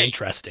was that Okay.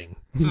 interesting.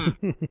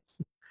 Hmm.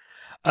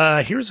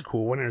 Here's a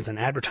cool one. There's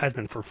an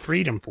advertisement for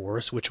Freedom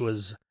Force, which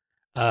was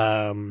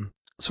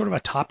sort of a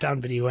top-down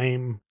video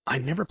game. I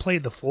never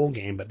played the full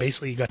game, but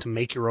basically you got to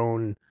make your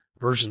own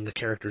version of the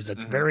characters.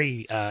 It's Mhm.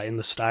 very in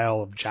the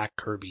style of Jack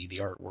Kirby, the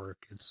artwork.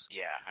 It's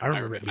Yeah, I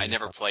remember it I being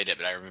never fun. played it,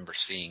 but I remember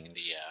seeing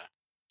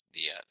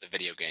the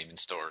video game in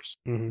stores.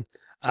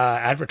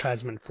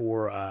 Advertisement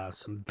for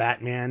some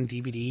Batman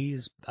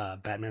DVDs,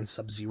 Batman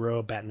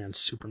Sub-Zero, Batman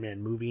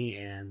Superman movie,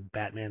 and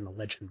Batman The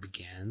Legend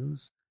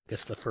Begins. I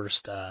guess the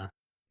first,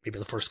 maybe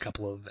the first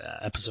couple of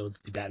episodes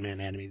of the Batman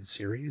animated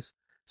series.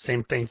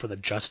 Same thing for the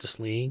Justice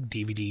League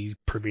DVD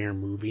premiere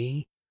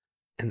movie.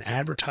 An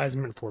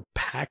advertisement for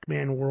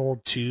Pac-Man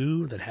World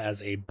 2 that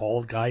has a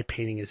bald guy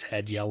painting his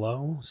head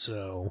yellow.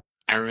 So,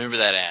 I remember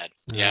that ad.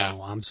 Yeah.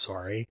 oh, I'm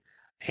sorry.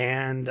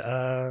 And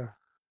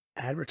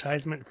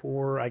advertisement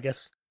for, I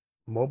guess,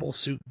 Mobile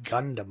Suit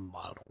Gundam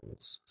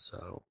models.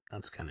 So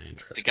that's kind of The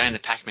interesting. guy in the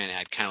Pac-Man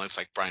ad kind of looks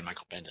like Brian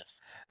Michael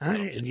Bendis.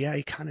 Yeah,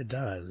 he kind of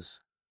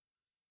does.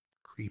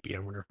 creepy. I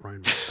wonder if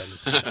Brian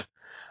was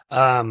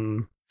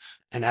Ben.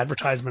 An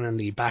advertisement on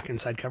the back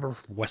inside cover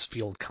for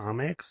Westfield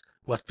Comics.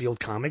 Westfield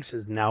Comics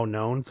is now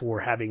known for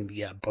having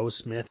the Bo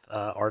Smith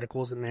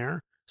articles in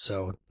there,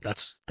 so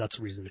that's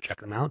a reason to check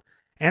them out.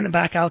 And the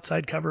back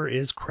outside cover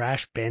is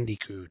Crash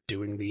Bandicoot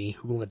doing the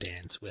hula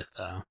dance with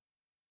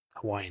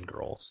Hawaiian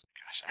girls.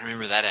 Gosh, I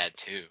remember that ad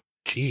too.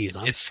 Jeez,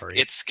 I'm sorry.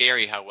 It's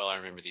scary how well I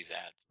remember these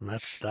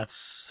ads.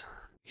 That's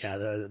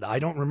I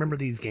don't remember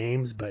these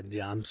games, but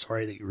yeah, I'm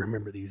sorry that you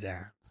remember these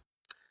ads.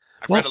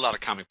 I've read a lot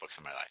of comic books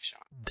in my life,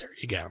 Sean. There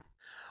you go.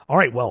 All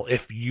right, well,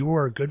 if you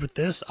are good with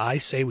this, I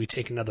say we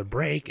take another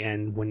break,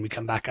 and when we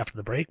come back after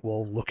the break,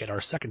 we'll look at our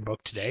second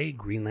book today,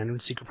 Green Lantern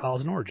Secret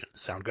Files and Origins.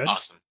 Sound good?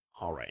 Awesome.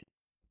 All right.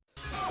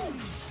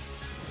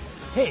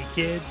 Hey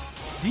kids,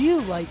 do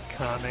you like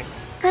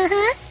comics?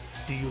 Uh-huh.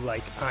 Do you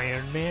like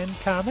Iron Man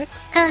comics?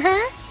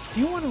 Uh-huh. Do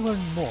you want to learn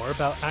more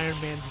about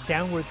Iron Man's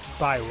downward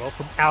spiral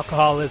from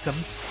alcoholism,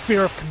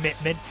 fear of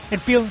commitment,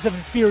 and feelings of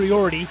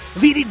inferiority,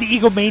 leading the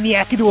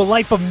egomaniac into a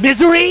life of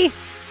misery?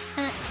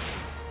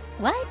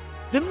 What?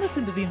 Then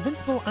listen to the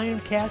Invincible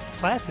Ironcast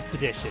Classics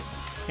Edition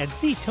and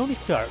see Tony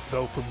Stark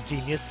go from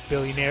genius,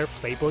 billionaire,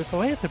 playboy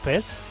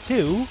philanthropist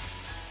to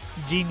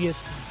genius,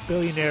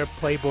 billionaire,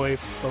 playboy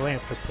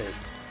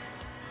philanthropist.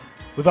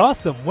 With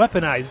awesome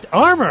weaponized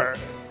armor!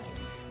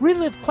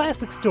 Relive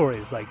classic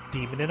stories like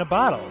Demon in a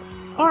Bottle,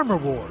 Armor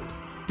Wars,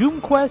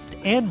 Doom Quest,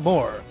 and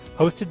more,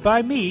 hosted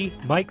by me,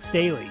 Mike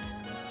Staley.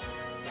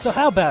 So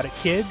how about it,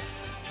 kids?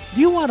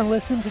 Do you want to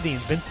listen to the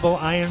Invincible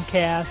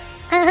Ironcast?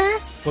 Uh-huh.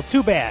 Well,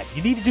 too bad.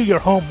 You need to do your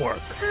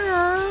homework.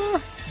 Oh.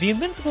 The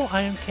Invincible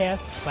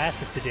Ironcast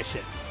Classics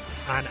Edition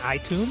on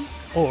iTunes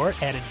or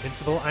at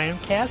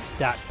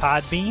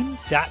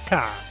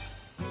invincibleironcast.podbean.com.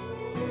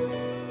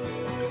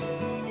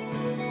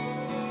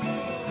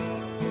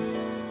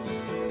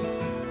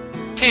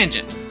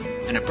 Tangent,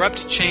 an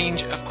abrupt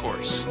change of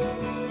course.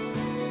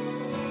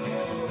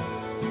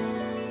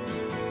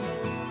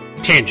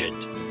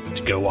 Tangent,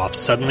 to go off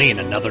suddenly in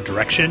another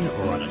direction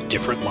or on a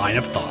different line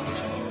of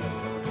thought.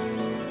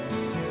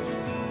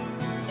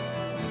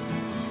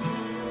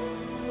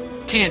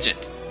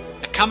 Tangent,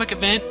 a comic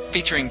event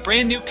featuring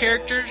brand new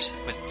characters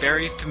with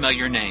very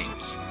familiar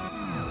names.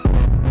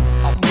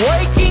 I'm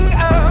waking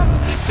up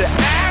to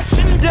ash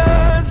and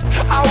dust.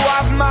 I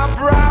wipe my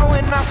brow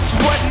and I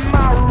sweat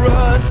my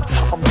rust.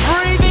 I'm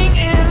breathing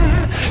in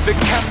the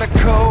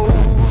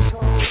chemicals.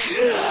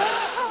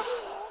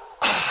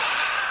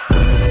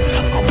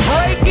 I'm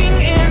breaking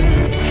in,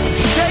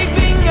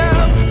 shaping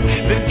up,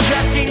 then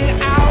checking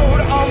out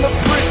on the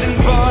prison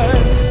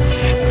bus.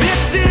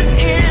 This is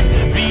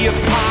it, the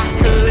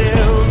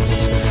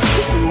apocalypse.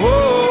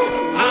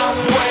 Whoa, I'm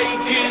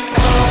waking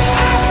up.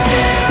 I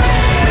feel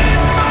it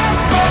in my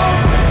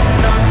bones.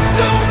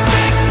 Don't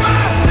make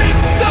my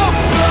system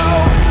blow.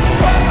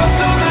 Welcome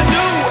to the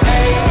new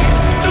age,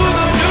 to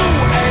the new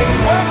age.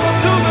 Welcome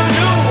to the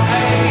new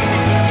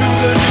age, to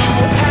the new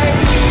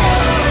age.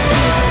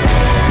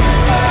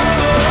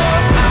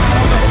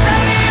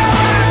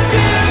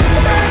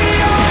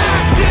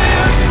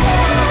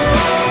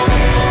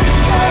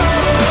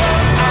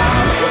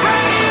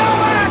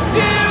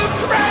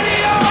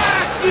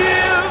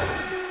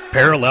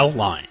 Parallel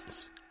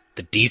Lines,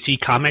 the DC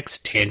Comics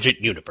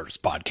Tangent Universe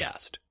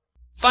podcast.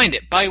 Find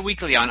it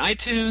bi-weekly on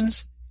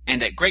iTunes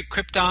and at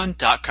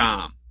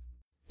greatkrypton.com.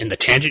 In the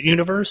Tangent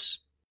Universe,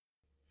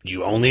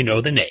 you only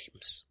know the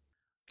names.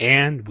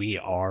 And we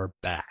are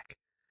back.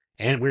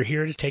 And we're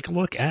here to take a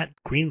look at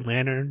Green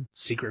Lantern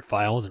Secret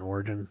Files and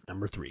Origins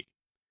number 3.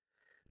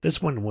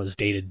 This one was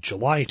dated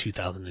July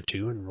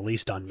 2002 and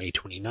released on May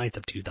 29th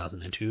of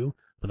 2002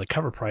 with a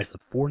cover price of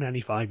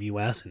 $4.95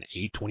 US and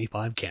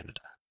 $8.25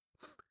 Canada.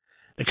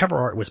 The cover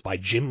art was by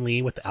Jim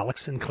Lee with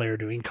Alex Sinclair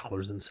doing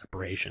colors and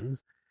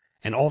separations,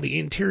 and all the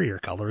interior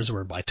colors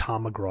were by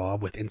Tom McGraw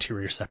with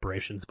interior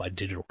separations by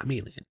Digital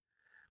Chameleon.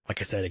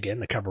 Like I said again,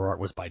 the cover art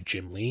was by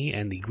Jim Lee,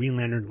 and the Green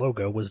Lantern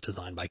logo was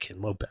designed by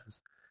Ken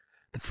Lopez.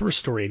 The first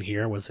story in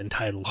here was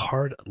entitled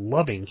Hard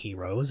Loving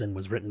Heroes and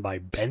was written by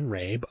Ben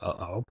Rabe,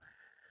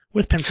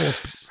 with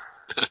pencils.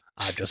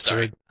 I've just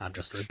heard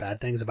bad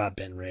things about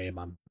Ben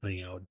Rabe.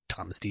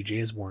 Thomas DJ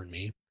has warned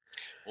me.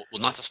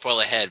 Well, not to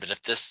spoil ahead, but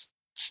if this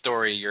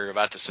story you're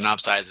about to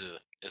synopsize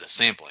is a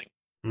sampling,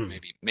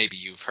 maybe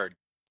you've heard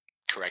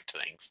correct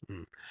things.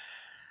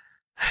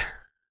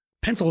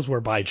 Pencils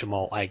were by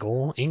Jamal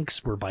Igle,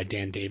 inks were by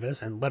Dan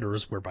Davis, and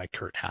letters were by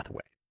Kurt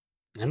Hathaway.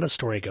 And the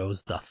story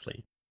goes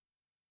thusly.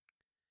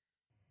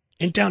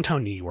 In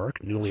downtown New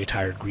York, newly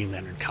attired Green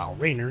Lantern Kyle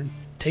Rayner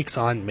takes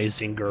on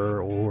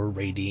Mazinger or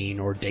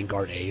Raideen or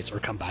Dengard Ace or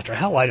Kumbatra.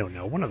 Hell, I don't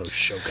know, one of those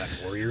Shogun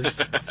warriors.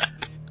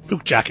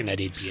 Luke, Jack, and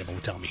Eddie'd be able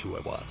to tell me who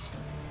it was.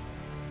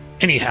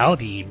 Anyhow,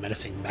 the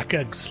menacing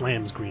mecha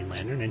slams Green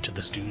Lantern into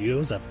the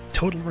studios of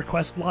Total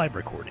Request live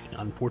recording,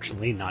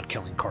 unfortunately not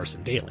killing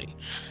Carson Daly.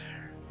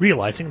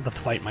 Realizing that the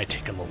fight might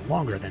take a little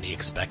longer than he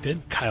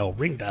expected, Kyle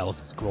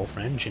ringdials his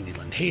girlfriend, Ginny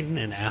Lynn Hayden,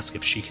 and asks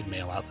if she can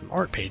mail out some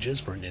art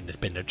pages for an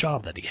independent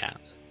job that he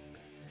has.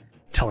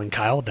 Telling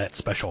Kyle that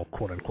special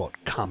quote-unquote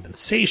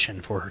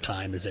compensation for her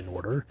time is in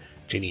order,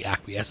 Ginny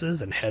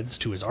acquiesces and heads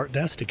to his art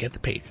desk to get the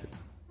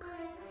pages.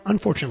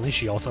 Unfortunately,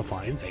 she also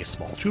finds a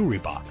small jewelry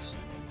box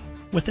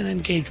with an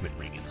engagement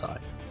ring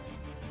inside.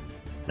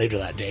 Later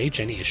that day,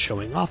 Jenny is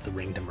showing off the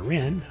ring to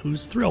Marin,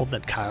 who's thrilled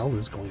that Kyle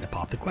is going to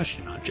pop the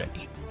question on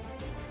Jenny.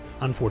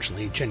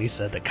 Unfortunately, Jenny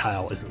said that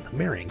Kyle isn't the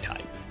marrying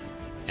type,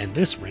 and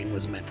this ring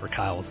was meant for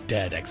Kyle's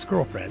dead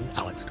ex-girlfriend,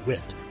 Alex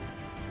DeWitt.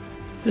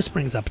 This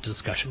brings up a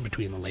discussion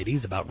between the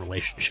ladies about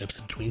relationships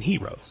between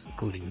heroes,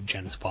 including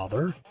Jen's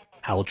father,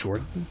 Hal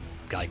Jordan,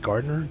 Guy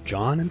Gardner,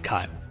 John, and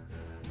Kyle.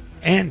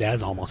 And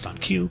as almost on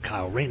cue,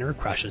 Kyle Rayner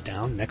crashes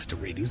down next to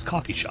Radu's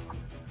coffee shop.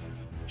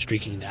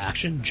 Streaking into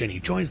action, Jenny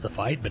joins the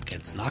fight but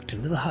gets knocked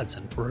into the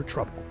Hudson for her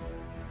trouble.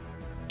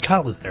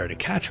 Kyle is there to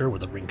catch her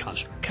with a ring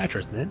construct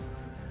catcher's mitt,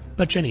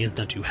 but Jenny is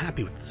none too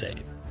happy with the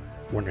save,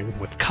 wondering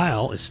if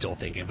Kyle is still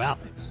thinking of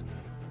Alex.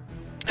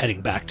 Heading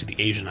back to the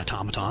Asian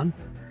automaton,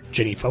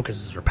 Jenny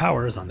focuses her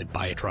powers on the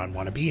Biotron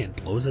wannabe and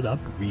blows it up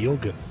real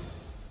good.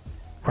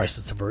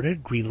 Crisis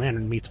averted, Green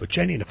Lantern meets with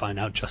Jenny to find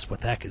out just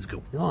what the heck is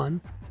going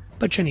on,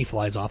 but Jenny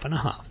flies off in a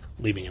huff,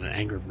 leaving an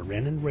angered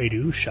Marin and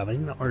Radu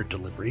shoving the art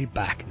delivery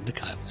back into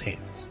Kyle's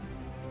hands.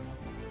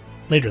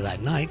 Later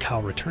that night,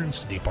 Kyle returns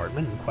to the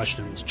apartment and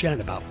questions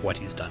Jen about what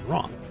he's done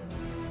wrong.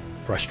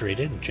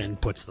 Frustrated, Jen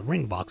puts the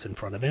ring box in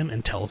front of him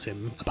and tells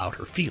him about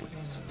her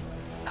feelings,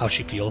 how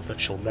she feels that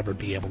she'll never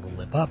be able to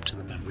live up to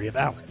the memory of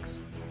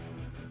Alex.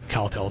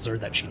 Kyle tells her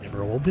that she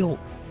never will be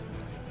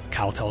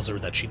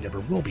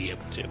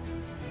able to,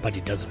 but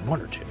he doesn't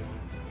want her to.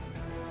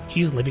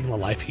 He's living the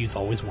life he's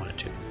always wanted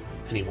to,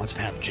 and he wants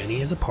to have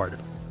Jenny as a part of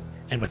it.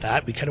 And with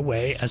that, we cut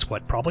away as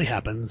what probably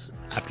happens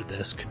after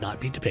this could not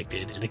be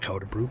depicted in a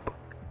Coda Brew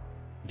book.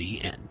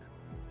 The end.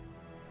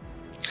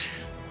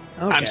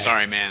 Okay. I'm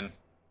sorry, man.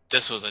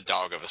 This was a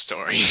dog of a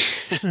story.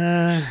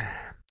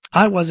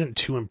 I wasn't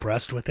too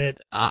impressed with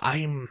it.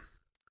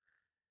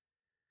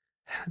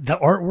 The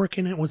artwork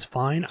in it was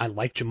fine. I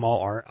like Jamal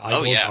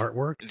Igel's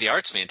artwork. The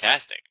art's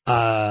fantastic.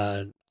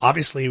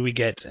 Obviously, we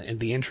get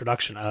the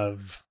introduction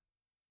of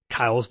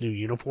Kyle's new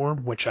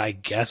uniform, which I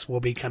guess will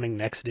be coming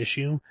next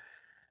issue.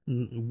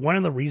 One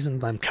of the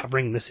reasons I'm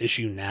covering this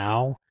issue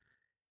now,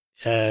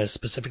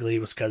 specifically,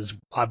 was because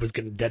I was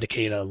going to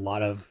dedicate a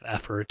lot of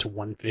effort to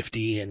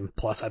 150, and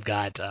plus I've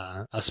got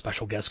a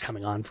special guest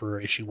coming on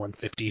for issue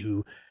 150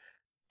 who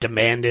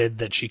demanded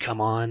that she come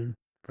on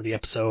for the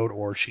episode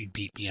or she'd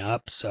beat me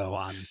up, so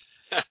I'm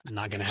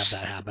not going to have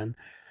that happen.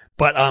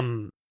 But,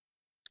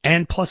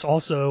 and plus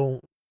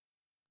also,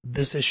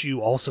 this issue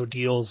also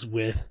deals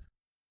with,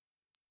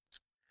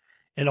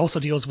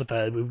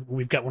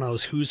 we've got one of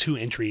those Who's Who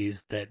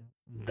entries that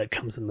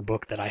comes in the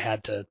book that I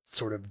had to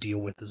sort of deal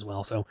with as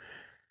well. So,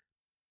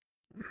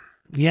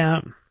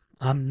 yeah,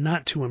 I'm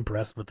not too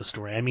impressed with the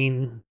story. I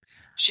mean,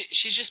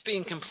 she's just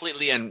being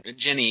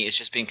Jenny is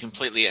just being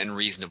completely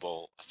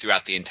unreasonable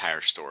throughout the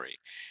entire story.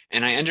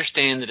 And I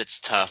understand that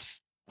it's tough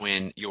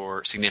when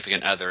your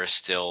significant other is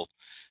still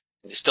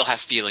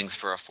has feelings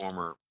for a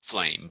former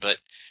flame, but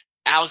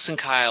Alex and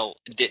Kyle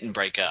didn't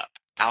break up.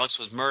 Alex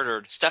was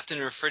murdered, stuffed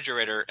in a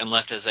refrigerator, and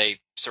left as a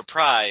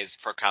surprise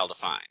for Kyle to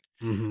find.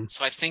 Mm-hmm.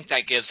 So I think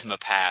that gives him a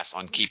pass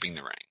on keeping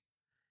the ring.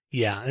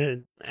 Yeah,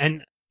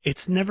 and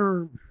it's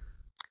never...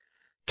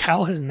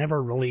 Kyle has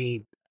never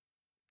really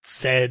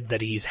said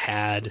that he's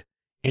had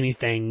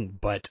anything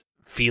but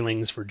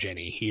feelings for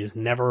Jenny. He has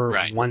never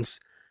once,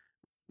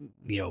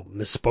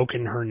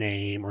 misspoken her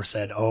name or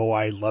said, "Oh,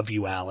 I love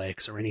you,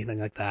 Alex," or anything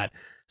like that.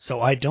 So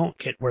I don't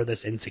get where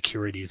this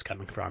insecurity is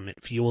coming from.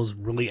 It feels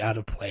really out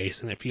of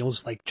place, and it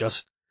feels like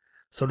just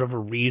sort of a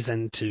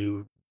reason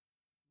to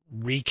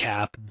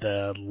recap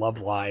the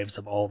love lives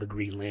of all the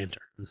Green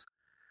Lanterns.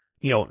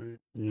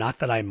 Not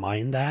that I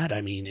mind that.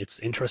 I mean, it's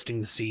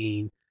interesting to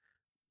see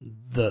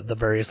the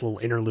various little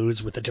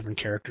interludes with the different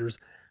characters,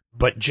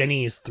 but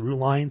Jenny's through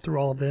line through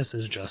all of this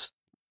is just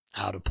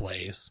out of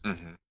place.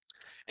 Mm-hmm.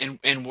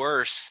 And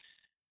worse,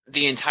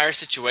 the entire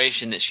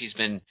situation that she's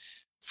been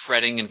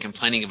fretting and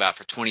complaining about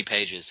for 20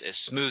 pages is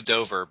smoothed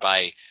over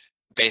by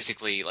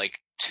basically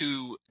like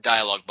 2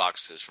 dialogue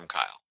boxes from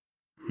Kyle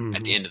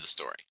at the end of the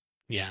story.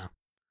 Yeah.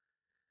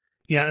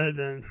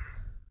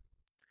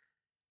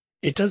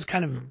 It does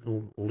kind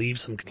of leave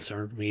some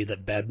concern for me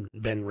that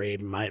Ben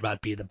Raab might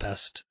not be the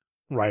best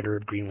writer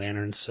of Green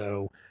Lantern.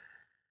 So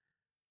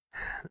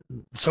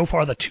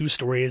far, the 2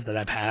 stories that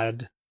I've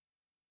had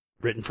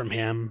written from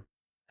him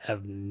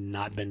have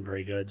not been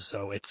very good.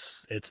 So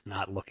it's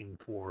not looking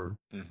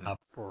up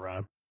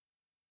for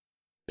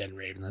Ben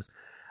Raab in this.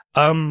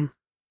 How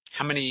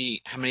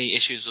many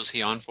issues was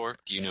he on for?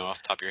 Do you know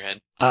off the top of your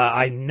head?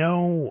 I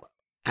know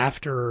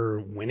after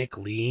Winnick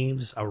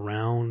leaves,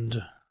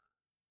 around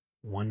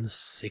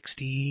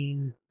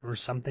 160 or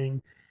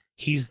something,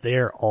 he's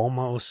there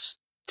almost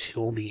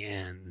till the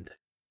end,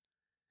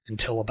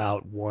 until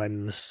about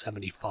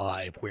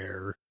 175,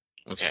 where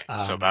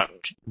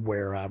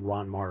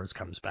Ron Mars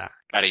comes back.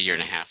 About a year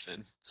and a half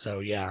then. So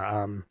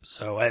yeah,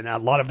 and a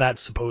lot of that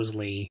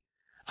supposedly,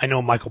 I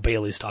know Michael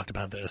Bailey's talked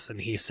about this, and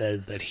he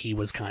says that he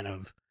was kind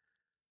of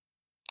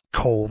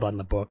cold on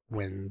the book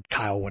when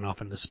Kyle went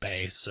off into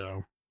space.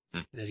 So,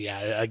 yeah,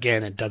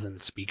 again, it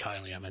doesn't speak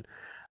highly of it.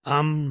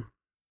 I'm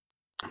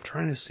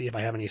trying to see if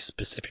I have any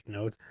specific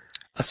notes.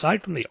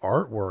 Aside from the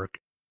artwork,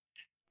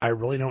 I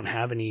really don't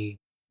have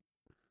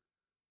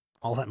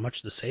all that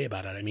much to say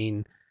about it. I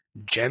mean,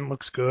 Jen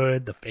looks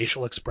good. The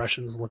facial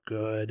expressions look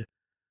good.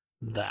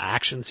 The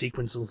action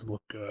sequences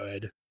look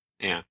good.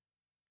 Yeah.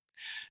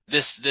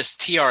 This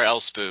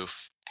TRL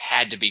spoof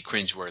had to be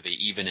cringeworthy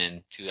even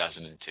in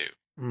 2002.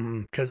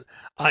 Because,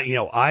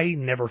 I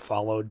never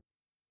followed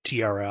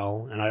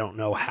TRL, and I don't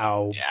know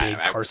how big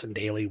Carson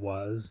Daly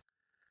was.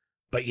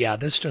 But yeah,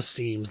 this just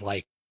seems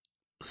like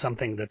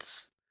something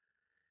that's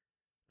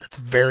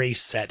very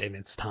set in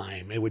its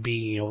time. It would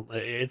be,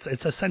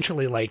 it's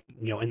essentially like,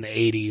 in the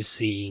 80s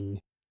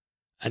seeing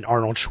an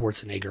Arnold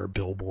Schwarzenegger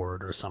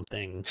billboard or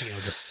something,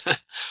 just...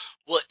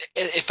 Well,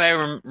 if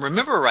I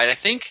remember right, I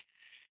think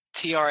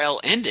TRL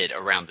ended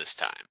around this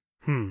time.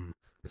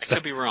 I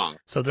could be wrong.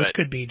 So this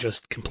could be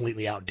just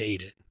completely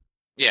outdated.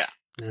 Yeah.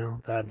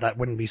 That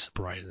wouldn't be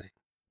surprising.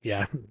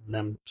 Yeah,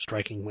 them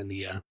striking when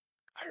the iron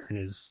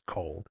is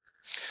cold.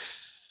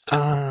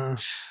 Yeah.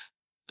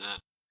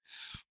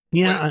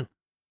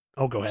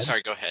 Go ahead.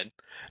 Sorry, go ahead.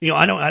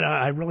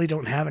 I really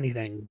don't have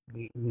anything.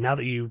 Now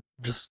that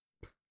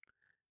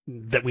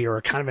that we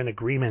are kind of in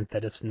agreement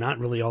that it's not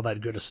really all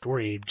that good a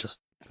story,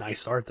 just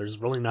nice art, there's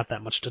really not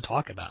that much to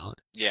talk about.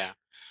 Yeah.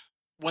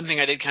 One thing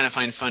I did kind of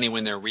find funny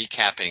when they're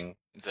recapping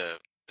the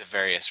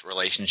various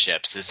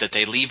relationships is that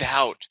they leave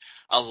out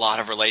a lot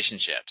of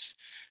relationships.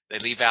 They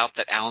leave out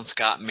that Alan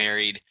Scott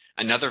married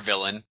another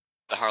villain,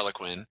 the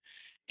Harlequin.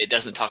 It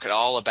doesn't talk at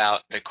all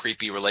about the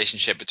creepy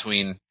relationship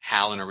between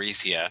Hal and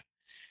Aricia.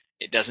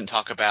 It doesn't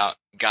talk about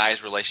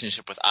Guy's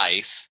relationship with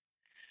Ice.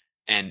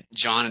 And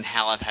John and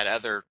Hal have had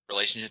other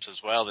relationships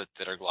as well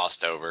that are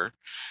glossed over.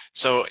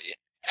 So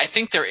I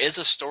think there is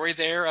a story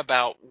there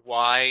about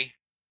why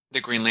the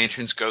Green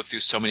Lanterns go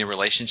through so many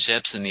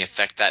relationships and the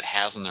effect that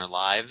has on their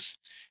lives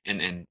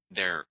and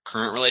their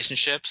current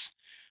relationships.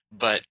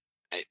 But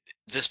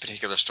this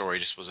particular story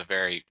just was a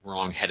very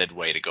wrong-headed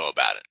way to go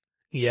about it.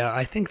 Yeah,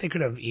 I think they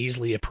could have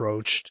easily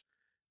approached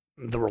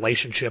the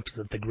relationships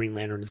that the Green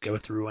Lanterns go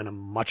through in a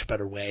much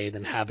better way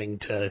than having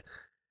to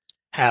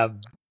have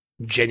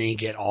Jenny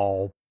get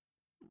all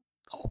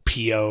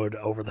PO'd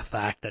over the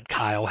fact that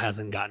Kyle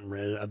hasn't gotten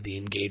rid of the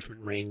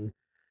engagement ring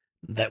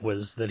that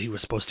he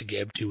was supposed to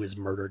give to his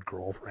murdered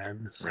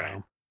girlfriend. So,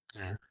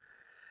 right.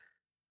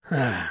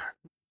 Yeah.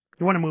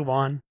 You want to move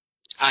on?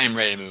 I am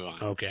ready to move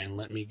on. Okay, and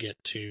let me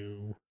get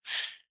to...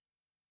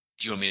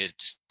 Do you want me to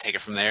just take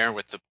it from there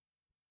with the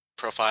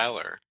profile,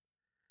 or?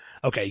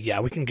 Okay, yeah,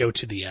 we can go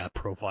to the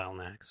profile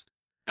next.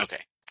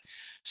 Okay.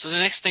 So the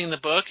next thing in the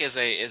book is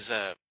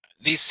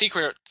these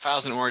secret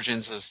files and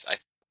origins, as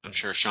I'm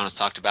sure Sean has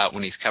talked about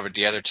when he's covered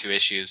the other two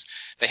issues.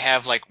 They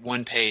have like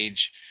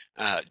one-page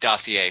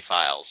dossier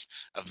files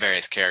of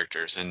various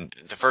characters, and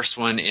the first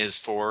one is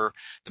for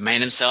the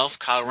man himself,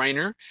 Kyle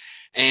Rayner,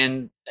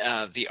 and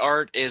the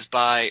art is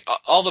by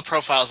all the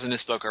profiles in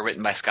this book are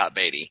written by Scott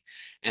Beatty,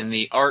 and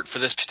the art for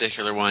this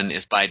particular one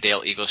is by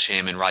Dale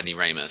Eaglesham and Rodney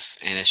Ramis,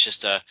 and it's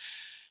just a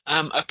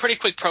pretty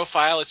quick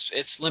profile.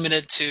 It's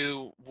limited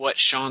to what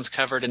Sean's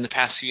covered in the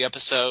past few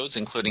episodes,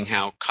 including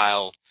how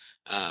Kyle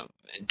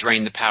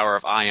drained the power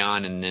of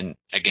Ion and then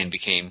again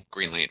became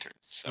Green Lantern.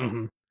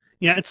 So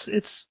yeah,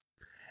 it's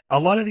a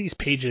lot of these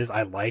pages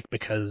I like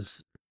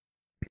because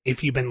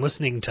if you've been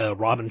listening to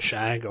Rob and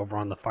Shag over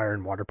on the Fire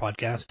and Water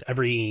podcast,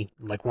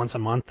 once a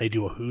month they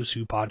do a Who's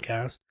Who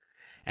podcast,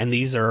 and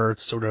these are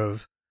sort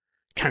of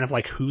kind of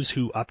like Who's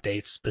Who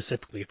updates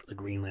specifically for the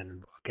Green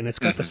Lantern book, and it's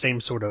got the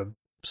same sort of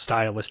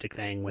stylistic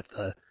thing with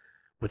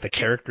the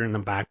character in the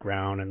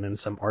background and then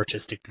some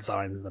artistic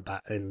designs in the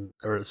back,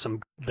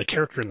 the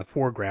character in the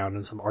foreground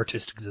and some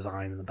artistic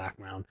design in the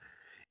background.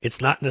 It's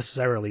not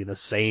necessarily the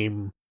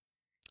same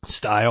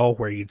style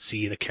where you'd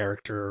see the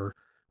character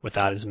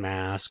without his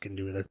mask and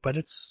do this, but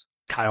it's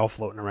Kyle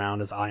floating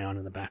around as Ion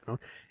in the background.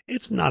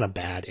 It's not a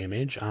bad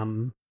image.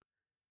 Kind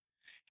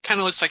of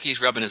looks like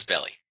he's rubbing his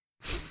belly.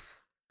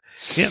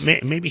 Yeah,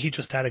 maybe he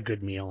just had a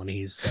good meal and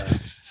he's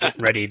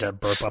ready to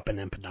burp up an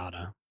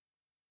empanada.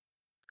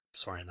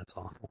 Sorry, that's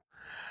awful.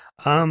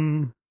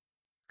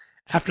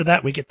 After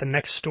that, we get the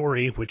next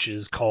story, which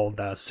is called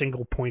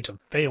Single Point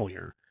of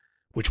Failure,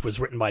 which was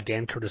written by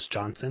Dan Curtis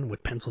Johnson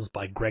with pencils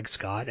by Greg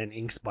Scott and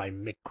inks by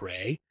Mick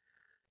Gray.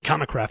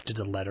 Comicraft did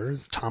the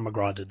letters, Tom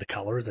McGraw did the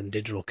colors, and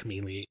Digital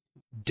Chameleon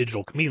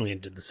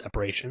did the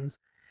separations.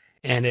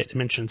 And it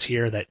mentions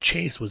here that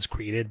Chase was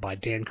created by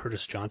Dan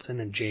Curtis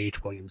Johnson and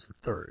J.H. Williams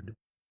III.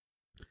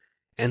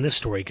 And this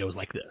story goes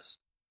like this.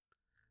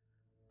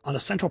 On a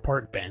Central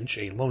Park bench,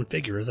 a lone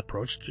figure is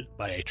approached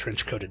by a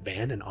trench-coated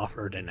man and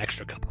offered an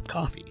extra cup of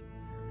coffee.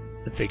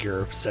 The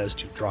figure says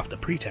to drop the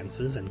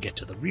pretenses and get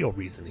to the real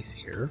reason he's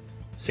here,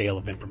 sale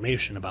of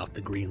information about the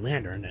Green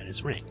Lantern and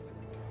his ring.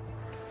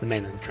 The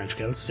man in the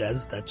trenchcoat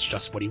says that's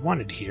just what he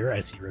wanted to hear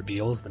as he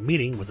reveals the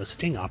meeting was a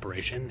sting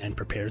operation and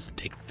prepares to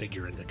take the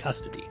figure into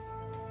custody.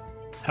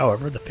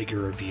 However, the figure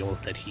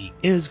reveals that he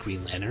is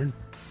Green Lantern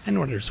and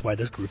wonders why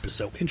this group is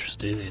so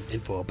interested in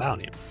info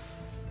about him.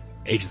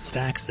 Agent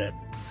Stack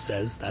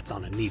says that's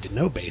on a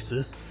need-to-know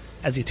basis,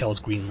 as he tells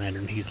Green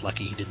Lantern he's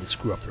lucky he didn't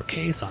screw up their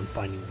case on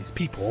finding these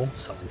people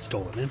selling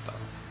stolen info.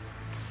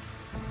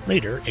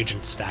 Later,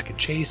 Agent Stack and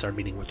Chase are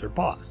meeting with their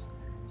boss,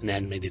 an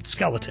animated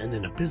skeleton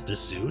in a business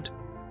suit,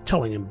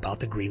 telling him about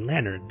the Green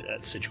Lantern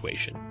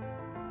situation.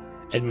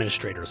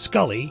 Administrator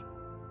Scully,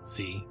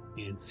 you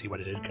didn't see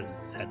what it did because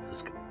his head's the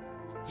skull.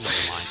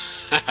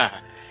 Never mind.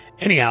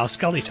 Anyhow,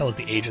 Scully tells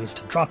the agents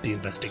to drop the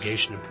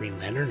investigation of Green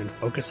Lantern and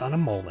focus on a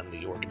mole in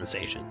the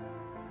organization.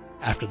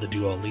 After the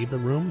duo leave the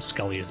room,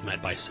 Scully is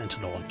met by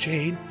Sentinel and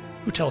Jade,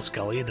 who tell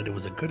Scully that it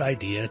was a good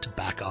idea to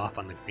back off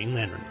on the Green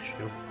Lantern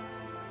issue.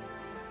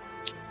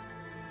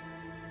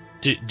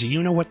 Do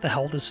you know what the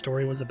hell this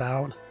story was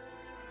about?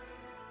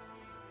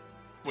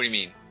 What do you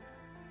mean?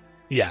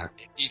 Yeah.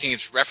 You think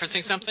it's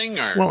referencing something,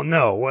 or? Well,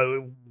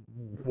 no.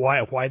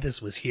 Why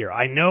this was here?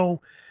 I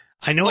know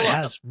it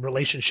has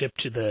relationship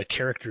to the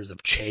characters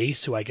of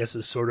Chase, who I guess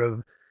is sort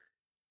of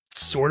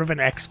an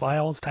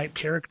X-Files type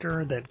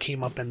character that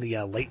came up in the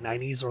late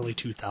 90s, early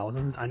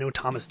 2000s. I know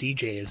Thomas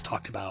DJ has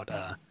talked about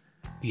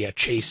the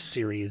Chase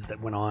series that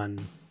went on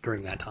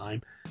during that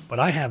time, but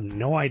I have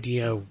no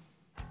idea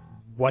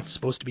what's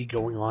supposed to be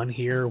going on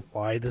here,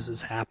 why this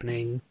is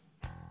happening,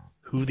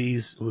 who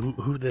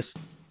this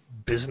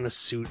business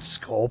suit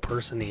skull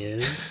person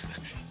is.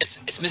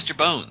 It's Mr.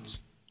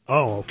 Bones.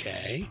 Oh,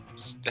 okay.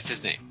 That's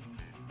his name.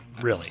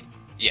 Really?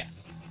 Yeah.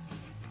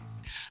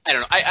 I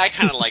don't know. I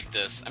kind of like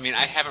this. I mean,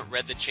 I haven't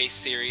read the Chase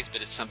series,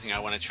 but it's something I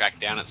want to track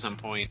down at some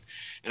point.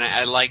 And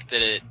I like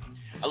that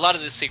a lot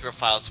of the secret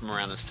files from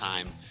around this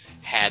time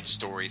had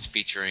stories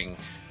featuring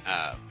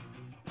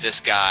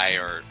this guy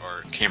or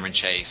Cameron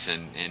Chase,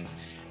 and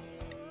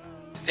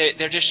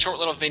they're just short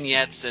little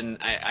vignettes, and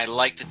I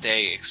like that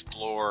they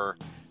explore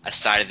a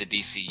side of the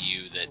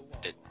DCU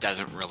that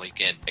doesn't really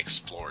get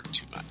explored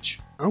too much.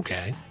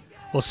 Okay.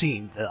 Well,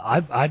 see,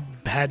 I've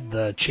had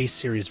the Chase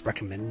series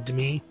recommended to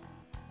me,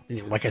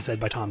 like I said,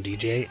 by Tom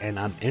DJ, and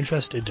I'm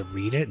interested to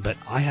read it, but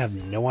I have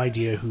no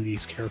idea who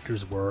these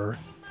characters were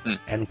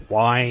and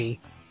why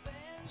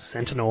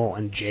Sentinel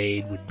and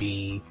Jade would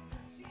be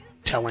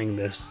telling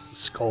this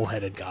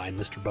skull-headed guy,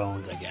 Mr.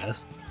 Bones, I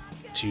guess,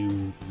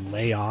 to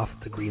lay off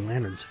the Green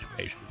Lantern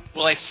situation.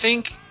 Well, I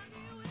think,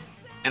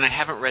 and I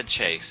haven't read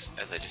Chase,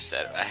 as I just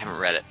said, I haven't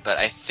read it, but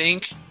I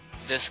think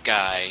this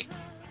guy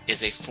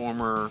is a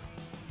former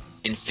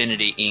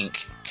Infinity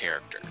Inc.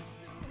 character.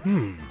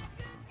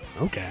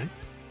 Okay.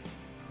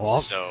 Well,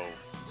 so,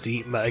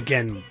 see,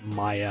 again,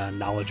 my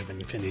knowledge of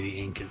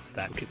Infinity Inc. is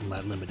that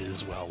limited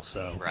as well,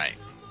 so... Right.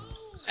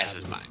 As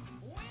is mine.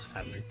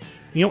 Sadly.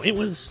 You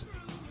know,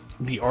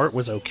 the art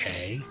was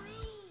okay.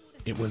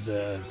 It was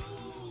a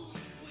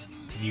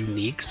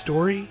unique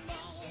story,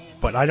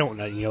 but I don't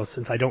know,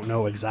 since I don't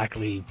know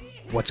exactly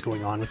what's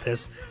going on with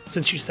this,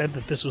 since you said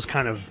that this was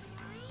kind of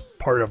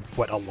part of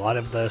what a lot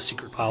of the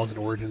Secret Files and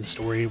Origin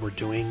story were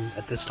doing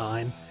at this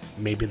time,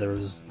 maybe there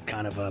was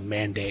kind of a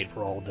mandate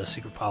for all of the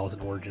Secret Files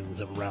and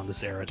Origins of around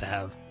this era to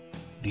have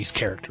these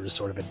characters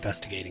sort of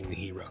investigating the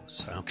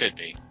heroes. So. Could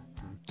be.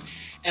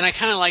 And I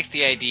kind of like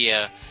the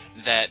idea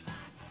that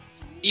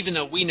even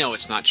though we know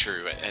it's not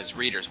true, as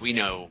readers, we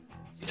know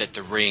that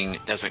the ring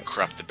doesn't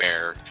corrupt the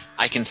bearer.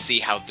 I can see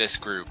how this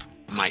group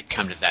might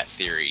come to that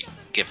theory,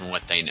 given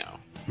what they know.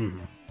 Mm-hmm.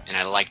 And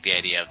I like the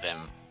idea of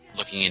them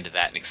looking into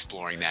that and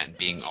exploring that and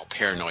being all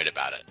paranoid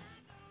about it.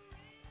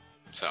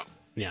 So.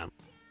 Yeah.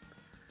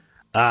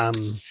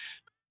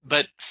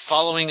 But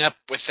following up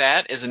with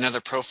that is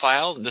another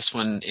profile. This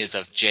one is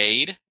of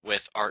Jade,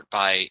 with art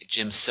by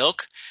Jim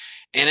Silk.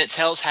 And it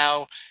tells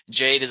how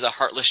Jade is a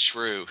heartless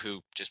shrew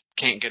who just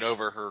can't get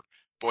over her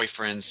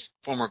boyfriend's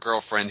former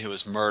girlfriend who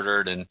was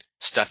murdered and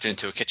stuffed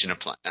into a kitchen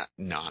appliance.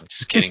 No, I'm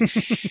just kidding.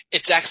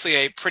 It's actually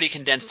a pretty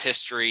condensed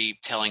history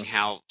telling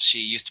how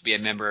she used to be a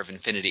member of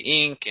Infinity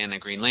Inc. and a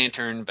Green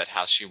Lantern, but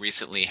how she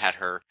recently had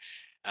her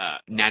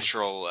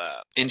natural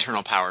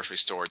internal powers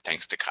restored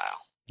thanks to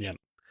Kyle. Yeah.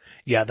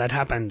 Yeah, that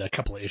happened a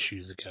couple of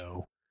issues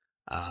ago.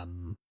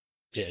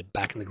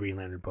 Back in the Green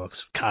Lantern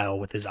books, Kyle,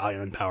 with his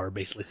ion power,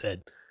 basically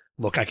said,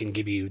 "Look, I can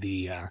give you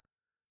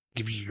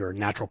your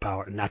natural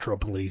power, natural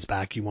abilities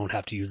back. You won't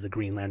have to use the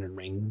Green Lantern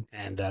ring."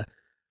 And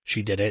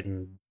she did it,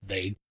 and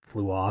they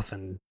flew off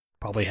and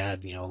probably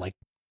had, like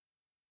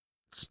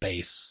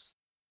space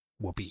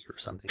whoopee or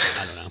something.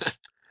 I don't know.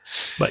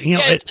 But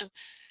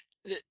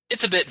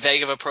it's a bit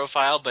vague of a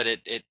profile, but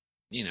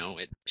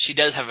she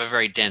does have a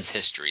very dense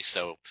history,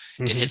 so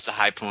it hits the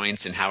high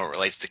points and how it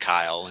relates to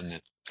Kyle, and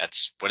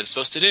that's what it's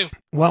supposed to do.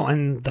 Well,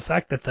 and the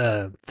fact that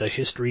the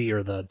history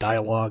or the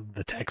dialogue,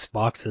 the text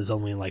box is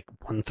only like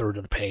 1/3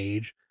 of the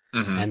page,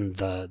 and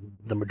the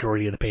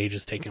majority of the page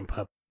is taken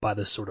up by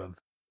this sort of,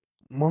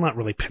 well, not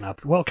really kind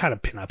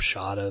of pin-up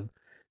shot of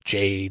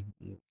Jade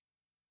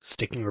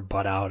sticking her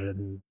butt out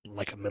in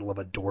like the middle of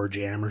a door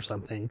jam or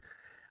something.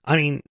 I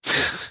mean,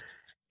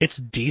 It's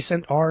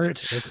decent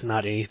art. It's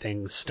not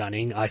anything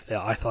stunning. I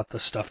thought the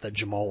stuff that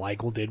Jamal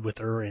Igle did with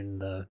her in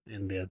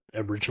the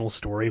original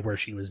story, where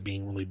she was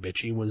being really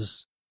bitchy,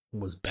 was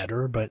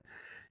better. But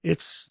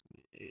it's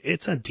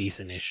a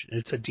decent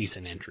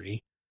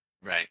entry.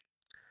 Right.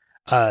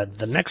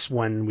 The next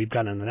one we've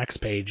got on the next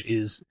page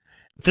is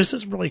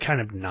really kind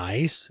of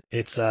nice.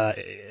 It's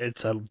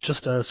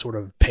just a sort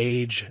of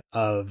page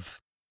of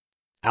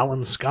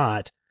Alan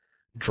Scott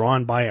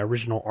drawn by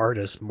original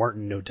artist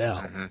Martin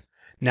Nodell. Mm-hmm.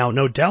 Now,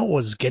 Nodell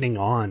was getting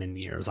on in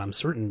years. I'm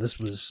certain this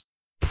was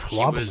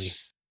probably...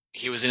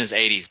 He was in his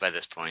 80s by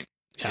this point.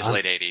 His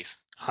late 80s.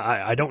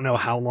 I don't know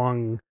how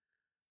long...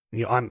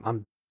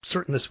 I'm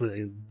certain this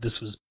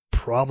was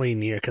probably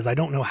near, because I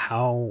don't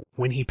know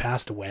when he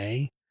passed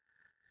away.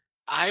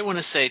 I want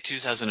to say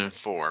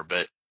 2004,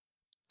 but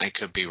I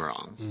could be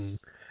wrong.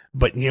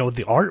 But,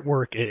 the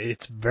artwork,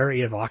 it's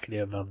very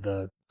evocative of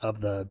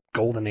the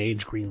Golden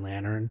Age Green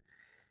Lantern.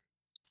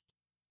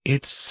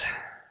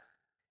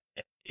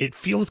 It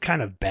feels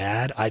kind of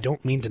bad. I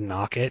don't mean to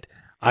knock it.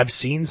 I've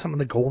seen some of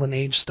the Golden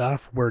Age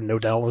stuff where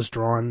Nodell has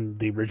drawn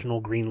the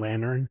original Green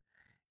Lantern,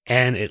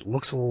 and it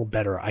looks a little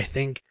better. I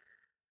think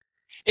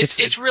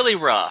it's really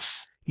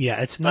rough.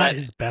 Yeah, it's not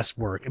his best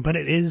work, but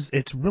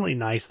it's really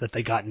nice that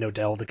they got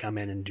Nodell to come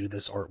in and do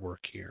this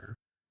artwork here.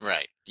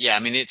 Right. Yeah, I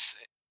mean, it's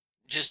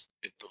just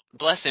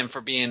bless him for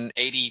being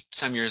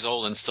 80-some years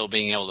old and still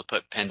being able to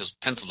put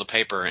pencil to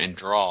paper and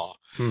draw.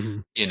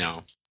 Mm-hmm.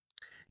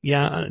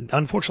 Yeah,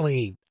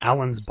 unfortunately,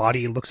 Alan's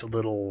body looks a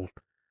little...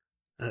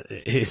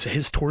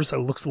 his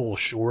torso looks a little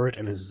short,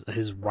 and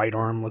his right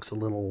arm looks a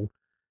little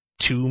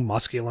too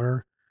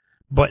muscular.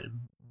 But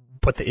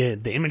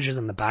the images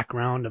in the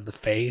background of the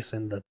face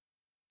and the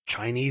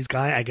Chinese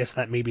guy, I guess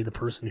that may be the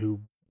person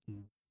who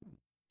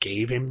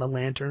gave him the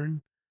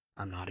lantern.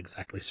 I'm not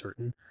exactly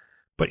certain.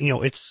 But,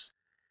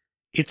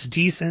 it's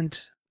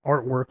decent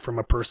artwork from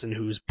a person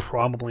who's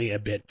probably a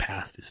bit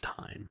past his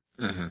time.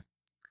 Mm-hmm.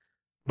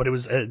 But it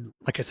was,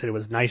 like I said, it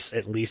was nice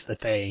at least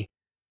that they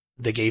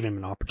gave him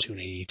an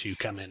opportunity to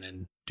come in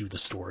and do the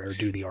story or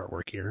do the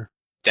artwork here.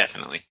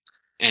 Definitely.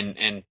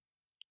 And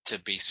to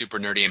be super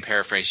nerdy and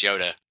paraphrase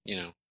Yoda,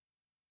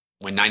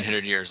 when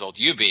 900 years old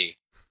you be,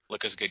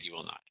 look as good you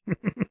will not.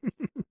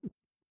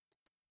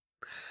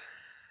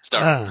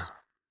 Star Wars.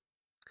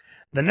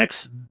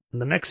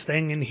 The next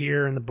thing in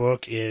here in the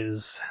book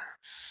is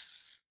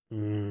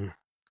the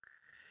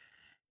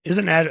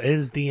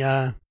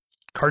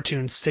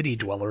cartoon City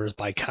Dwellers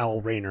by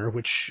Kyle Rayner,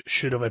 which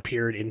should have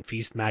appeared in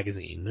Feast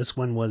magazine. This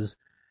one was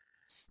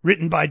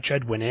written by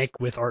Judd Winnick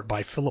with art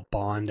by Philip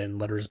Bond and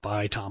letters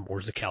by Tom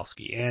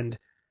Orzechowski. And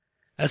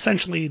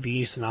essentially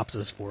the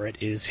synopsis for it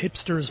is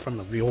hipsters from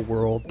the real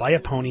world buy a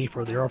pony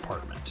for their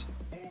apartment.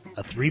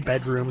 A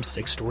 3-bedroom,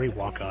 6-story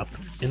walk-up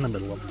in the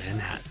middle of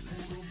Manhattan.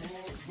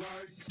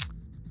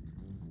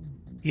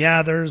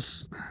 Yeah,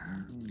 there's...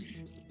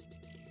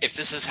 If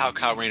this is how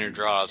Kyle Rayner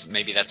draws,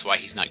 maybe that's why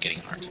he's not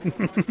getting art.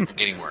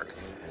 Getting work.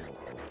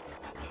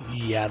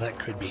 Yeah, that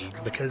could be,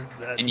 because...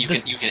 and you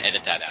can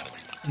edit that out if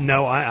you want.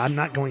 No, I'm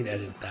not going to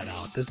edit that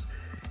out.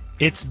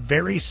 It's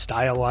very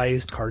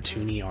stylized,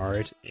 cartoony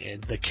art.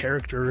 And the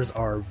characters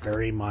are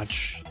very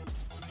much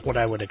what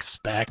I would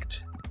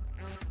expect,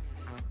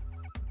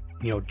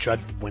 Judd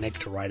Winnick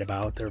to write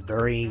about.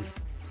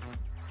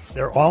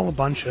 They're all a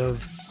bunch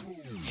of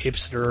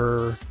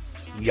hipster,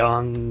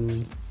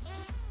 young,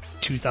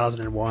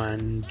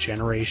 2001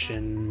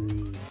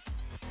 generation,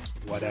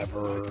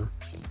 whatever,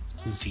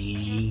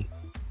 Z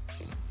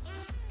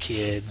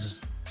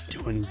kids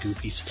doing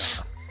goofy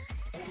stuff.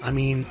 I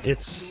mean,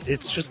 it's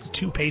just a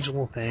 2-page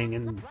little thing,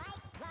 and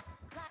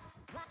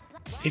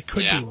it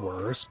could be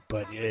worse,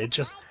 but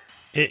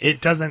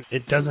it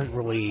doesn't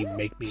really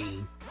make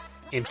me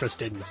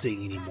interested in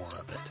seeing any more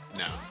of it.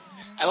 No.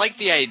 I like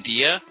the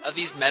idea of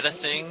these meta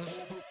things,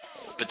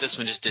 but this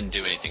one just didn't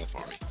do anything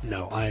for me.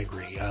 No, I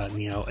agree.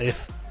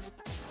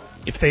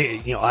 If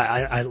they,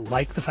 I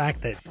like the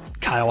fact that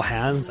Kyle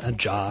has a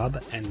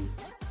job and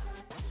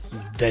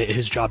that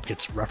his job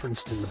gets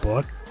referenced in the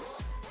book.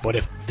 But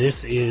if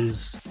this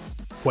is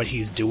what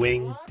he's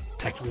doing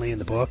technically in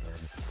the book,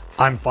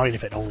 I'm fine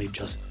if it only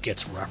just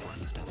gets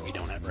referenced and we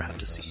don't ever have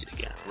to see it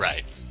again.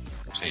 Right.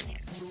 Same here.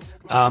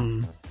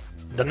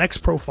 The next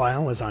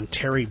profile is on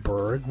Terry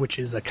Berg, which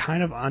is a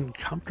kind of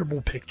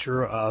uncomfortable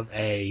picture of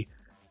a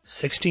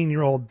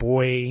 16-year-old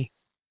boy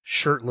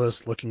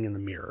shirtless looking in the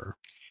mirror.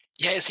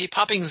 Yeah, is he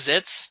popping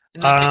zits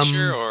in that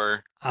picture,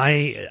 or?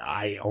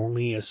 I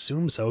only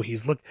assume so.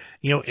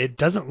 It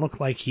doesn't look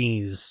like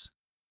he's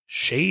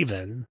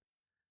shaven.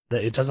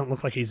 It doesn't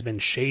look like he's been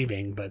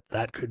shaving, but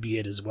that could be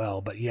it as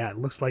well. But yeah, it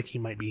looks like he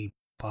might be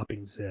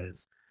popping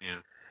zits.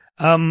 Yeah.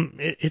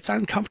 It's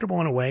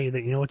uncomfortable in a way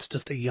that, it's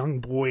just a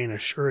young boy in a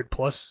shirt,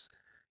 plus,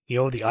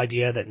 the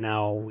idea that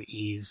now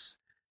he's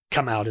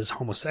come out as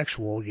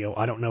homosexual.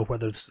 I don't know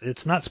whether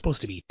it's not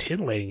supposed to be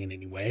titillating in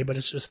any way, but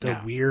it's just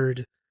a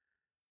weird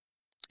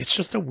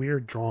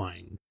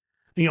drawing.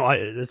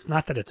 It's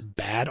not that it's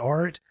bad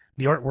art.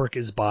 The artwork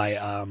is by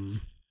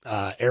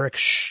Eric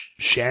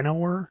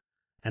Shanower,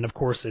 And of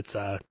course, it's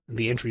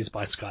the entries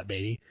by Scott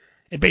Beatty.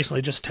 It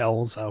basically just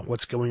tells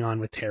what's going on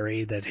with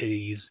Terry, that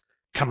he's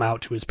come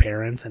out to his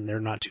parents and they're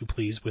not too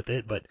pleased with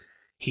it, but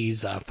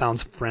he's found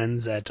some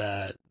friends at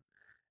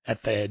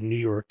the New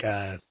York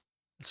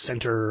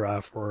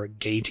Center for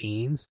Gay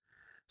Teens.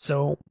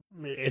 So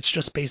it's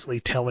just basically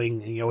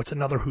telling, it's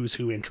another Who's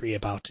Who entry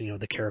about,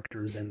 the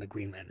characters in the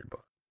Green Lantern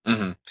book.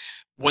 Mm-hmm.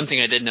 One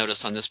thing I did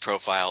notice on this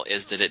profile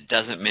is that it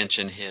doesn't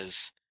mention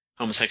his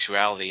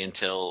homosexuality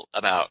until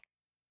about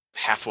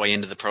halfway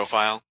into the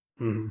profile.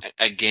 Mm-hmm.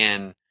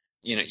 Again,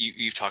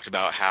 you've talked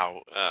about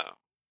how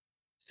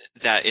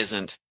that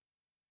isn't.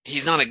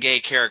 He's not a gay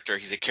character.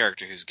 He's a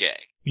character who's gay.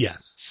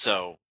 Yes.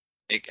 So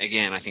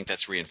again, I think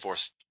that's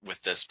reinforced with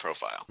this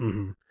profile.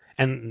 Mm-hmm.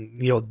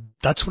 And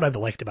that's what I've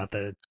liked about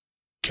the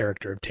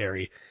character of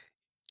Terry.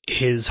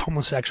 His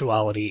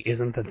homosexuality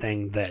isn't the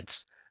thing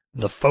that's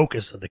the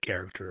focus of the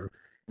character.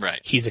 Right.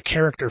 He's a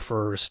character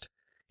first.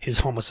 His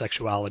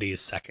homosexuality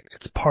is second.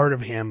 It's part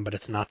of him, but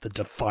it's not the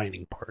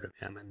defining part of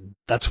him. And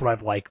that's what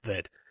I've liked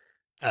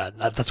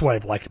that's what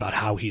I've liked about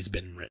how he's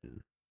been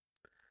written.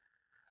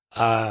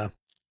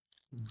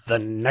 The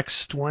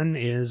next one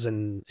is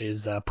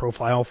a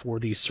profile for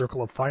the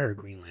Circle of Fire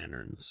Green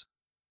Lanterns.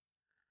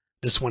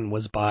 This one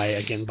was by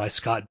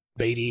Scott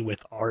Beatty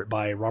with art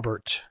by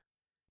Robert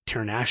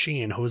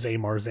Tiernashi and Jose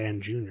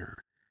Marzan Jr.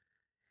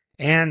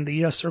 And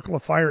the Circle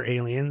of Fire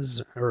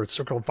aliens, or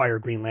Circle of Fire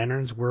Green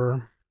Lanterns,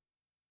 were,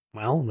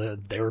 well,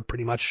 they were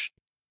pretty much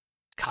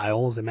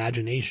Kyle's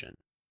imagination.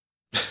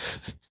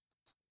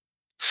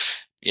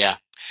 Yeah.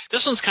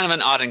 This one's kind of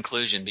an odd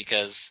inclusion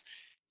because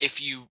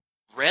if you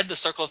read the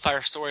Circle of Fire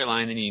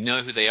storyline, then you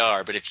know who they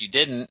are, but if you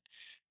didn't,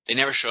 they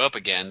never show up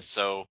again,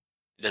 so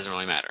it doesn't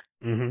really matter.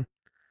 Mm-hmm.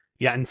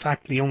 Yeah, in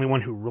fact, the only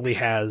one who really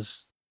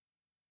has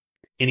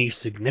any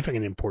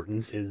significant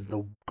importance is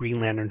the Green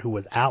Lantern who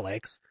was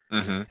Alex,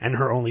 Mm-hmm. and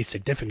her only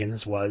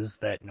significance was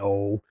that,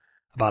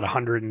 about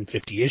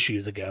 150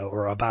 issues ago,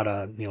 or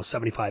about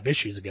 75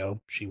 issues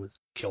ago, she was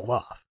killed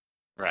off.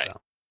 Right.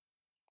 So,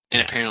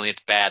 and apparently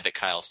it's bad that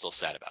Kyle's still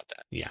sad about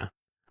that. yeah.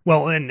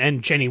 Well,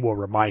 and Jenny will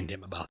remind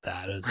him about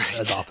that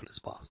as often as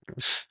possible.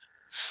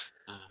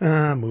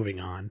 Moving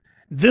on.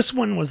 This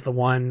one was the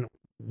one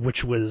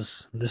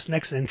this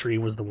next entry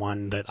was the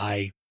one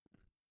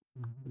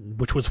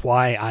which was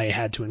why I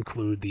had to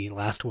include the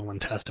Last Will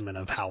and Testament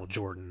of Hal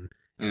Jordan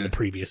in the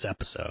previous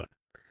episode.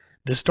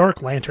 This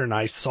Dark Lantern,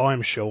 I saw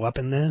him show up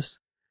in this,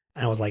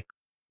 and I was like,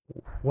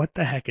 what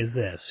the heck is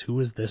this? Who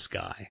is this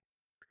guy?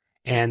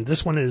 And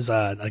this one is,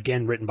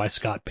 again, written by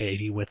Scott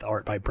Beatty with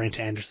art by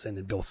Brent Anderson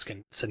and Bill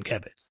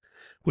Sienkiewicz,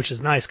 which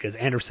is nice because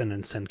Anderson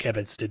and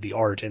Sienkiewicz did the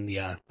art in the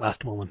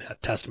Last Will and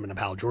Testament of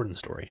Hal Jordan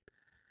story.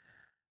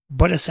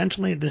 But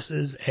essentially, this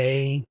is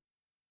a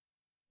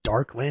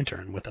Dark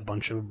Lantern with a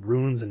bunch of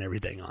runes and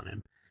everything on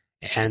him.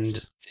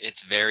 And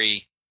it's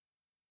very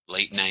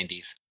late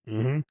 90s.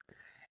 Mm-hmm.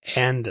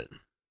 And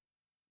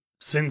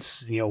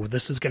since,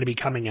 this is going to be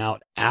coming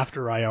out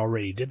after I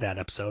already did that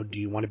episode, do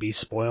you want to be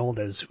spoiled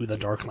as who the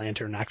Dark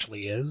Lantern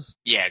actually is?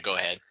 Yeah, go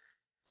ahead.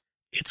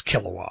 It's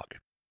Kilowog.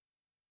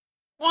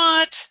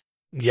 What?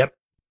 Yep.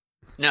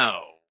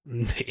 No.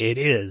 It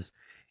is.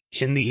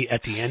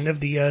 At the end of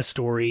the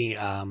story,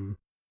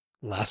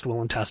 Last Will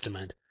and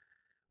Testament,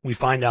 we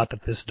find out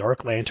that this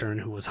Dark Lantern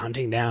who was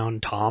hunting down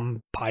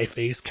Tom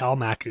Pieface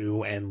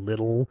Kalmaku and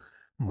little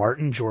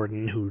Martin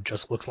Jordan, who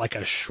just looks like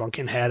a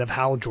shrunken head of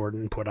Hal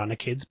Jordan put on a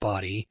kid's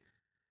body,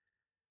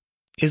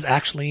 is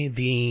actually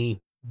the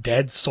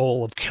dead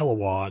soul of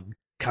Kilowog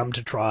come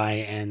to try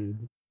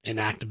and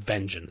enact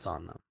vengeance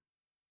on them.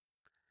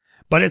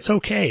 But it's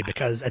okay,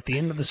 because at the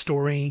end of the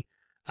story,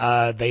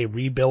 they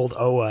rebuild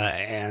Oa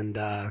and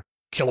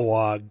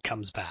Kilowog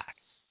comes back.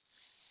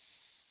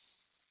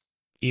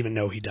 Even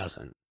though he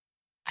doesn't.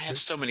 I have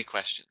so many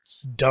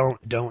questions. Don't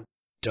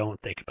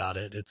think about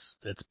it.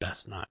 It's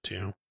best not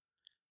to.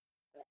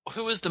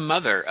 Who is the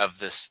mother of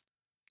this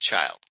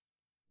child?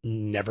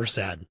 Never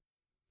said.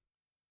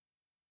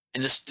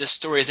 And this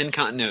story is in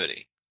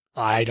continuity.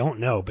 I don't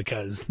know,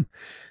 because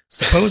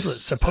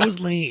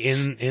supposedly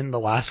in the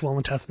Last Will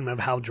and Testament of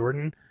Hal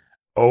Jordan,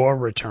 Oa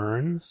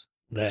returns,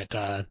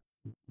 that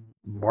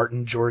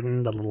Martin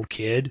Jordan, the little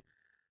kid,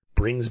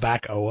 brings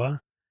back Oa,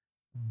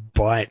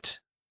 but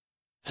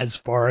as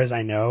far as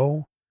I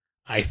know,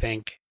 I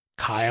think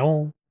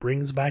Kyle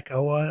brings back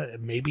Oa,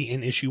 maybe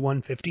in issue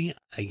 150.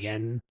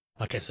 Again,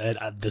 like I said,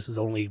 this is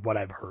only what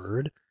I've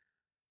heard,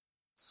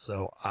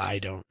 so I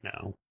don't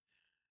know.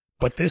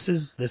 But this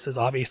is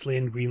obviously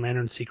in Green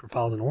Lantern Secret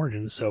Files and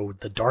Origins, so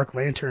the Dark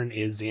Lantern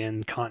is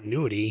in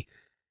continuity,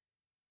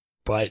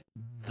 but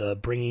the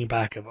bringing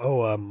back of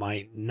Oa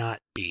might not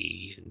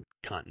be in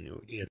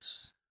continuity.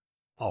 It's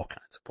all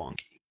kinds of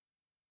wonky.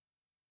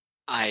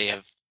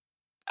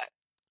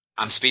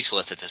 I'm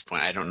speechless at this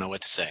point. I don't know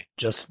what to say.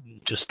 Just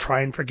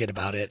try and forget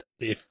about it.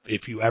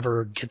 If you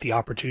ever get the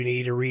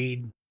opportunity to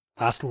read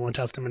Last Will and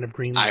Testament of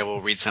Green Lantern, I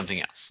will read something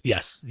else.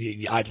 Yes,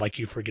 I'd like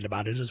you to forget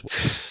about it as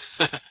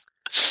well.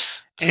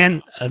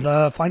 And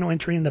the final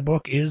entry in the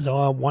book is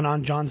one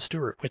on John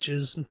Stewart, which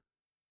is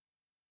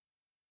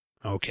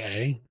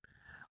Okay.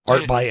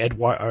 Art by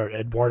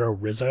Eduardo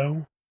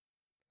Rizzo.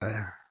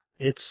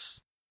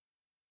 It's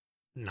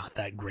not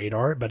that great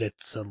art, but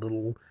it's a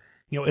little,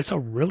 it's a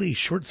really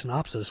short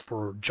synopsis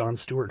for Jon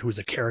Stewart, who's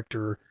a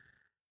character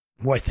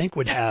who I think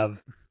would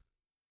have.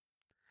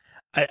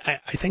 I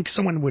think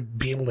someone would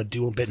be able to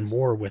do a bit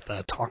more with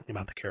talking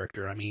about the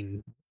character. I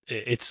mean,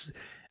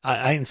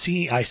 I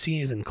see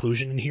his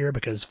inclusion in here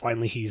because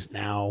finally he's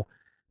now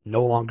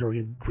no longer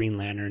Green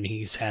Lantern.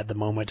 He's had the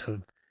moment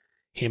of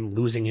him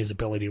losing his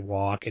ability to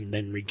walk and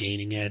then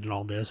regaining it and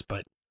all this,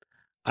 but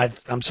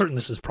I'm certain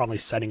this is probably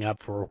setting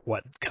up for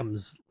what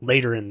comes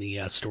later in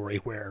the story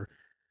where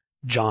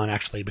John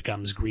actually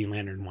becomes Green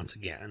Lantern once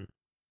again.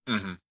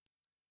 Mm-hmm.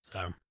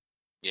 So.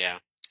 Yeah.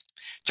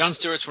 Jon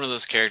Stewart's one of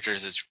those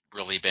characters that's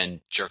really been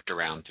jerked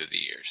around through the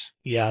years.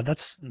 Yeah,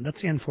 that's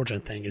the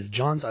unfortunate thing is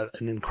John's an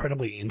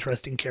incredibly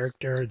interesting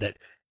character that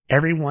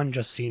everyone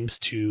just seems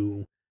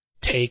to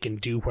take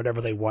and do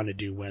whatever they want to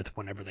do with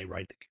whenever they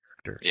write the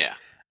character. Yeah.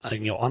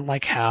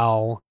 Unlike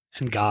Hal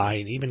and Guy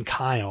and even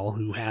Kyle,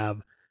 who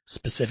have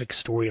specific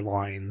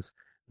storylines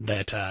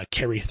that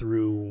carry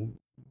through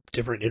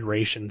different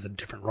iterations and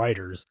different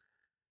writers,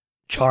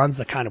 John's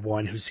the kind of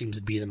one who seems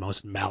to be the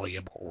most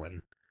malleable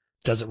and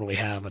doesn't really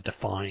have a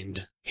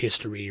defined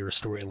history or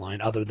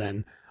storyline other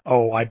than,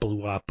 I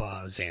blew up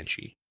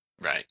Xanshi.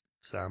 Right.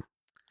 So.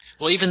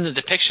 Well, even the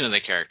depiction of the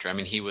character. I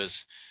mean, he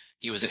was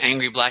an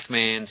angry black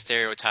man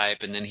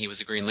stereotype, and then he was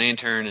a Green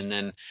Lantern, and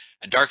then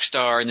a Dark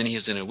Star, and then he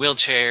was in a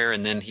wheelchair,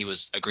 and then he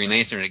was a Green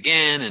Lantern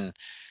again, and.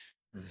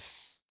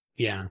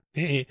 Yeah.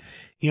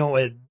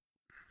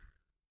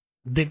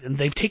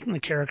 They've taken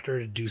the character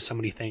to do so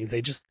many things.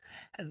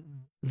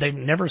 They've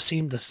never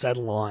seemed to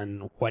settle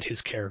on what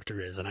his character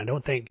is. And I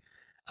don't think,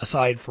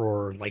 aside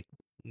for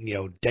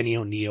Denny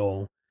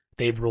O'Neil,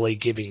 they've really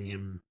given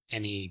him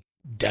any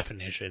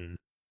definition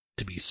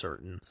to be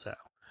certain. So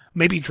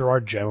maybe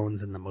Gerard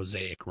Jones in the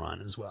Mosaic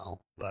run as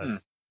well.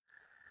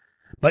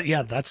 But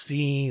yeah, that's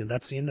the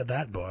end of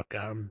that book.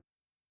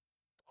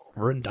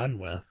 Over and done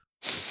with.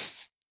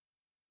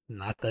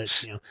 Not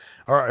that,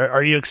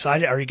 are you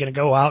excited? Are you going to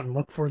go out and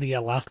look for the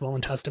Last Will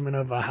and Testament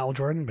of Hal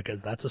Jordan?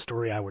 Because that's a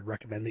story I would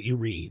recommend that you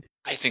read.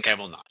 I think I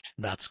will not.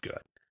 That's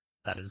good.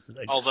 That is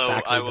exactly Although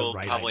I will the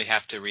right probably idea.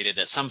 have to read it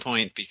at some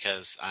point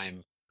because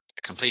I'm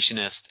a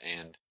completionist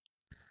and,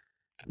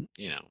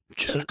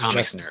 a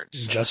comics nerd.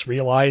 So. Just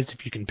realize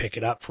if you can pick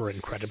it up for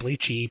incredibly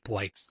cheap,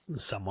 like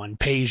someone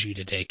pays you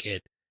to take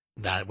it,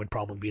 that would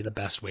probably be the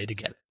best way to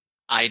get it.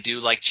 I do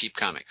like cheap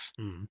comics.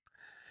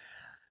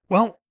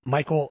 Well,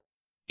 Michael,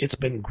 it's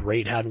been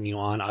great having you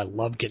on. I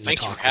love getting to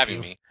talk with you. Thank you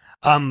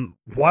for having me.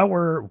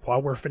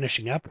 While we're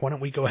finishing up, why don't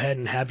we go ahead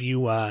and have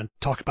you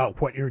talk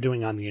about what you're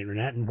doing on the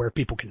internet and where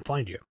people can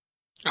find you?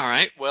 All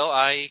right. Well,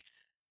 I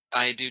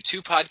do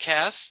 2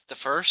 podcasts. The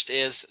first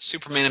is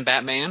Superman and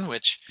Batman,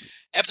 which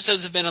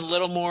episodes have been a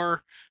little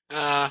more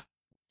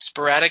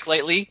sporadic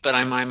lately, but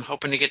I'm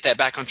hoping to get that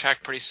back on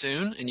track pretty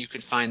soon, and you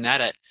can find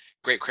that at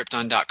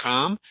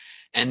greatkrypton.com.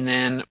 And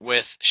then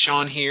with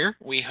Sean here,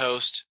 we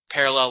host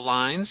Parallel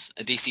Lines,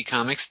 a DC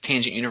Comics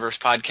Tangent Universe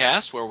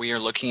podcast, where we are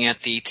looking at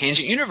the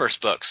Tangent Universe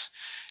books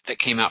that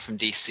came out from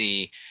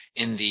DC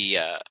in the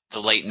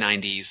late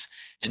 90s.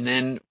 And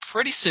then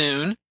pretty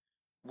soon,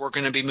 we're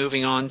going to be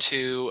moving on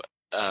to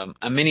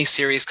a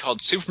mini-series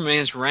called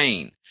Superman's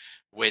Reign,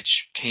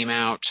 which came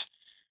out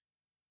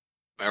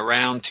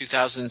around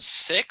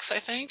 2006, I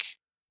think.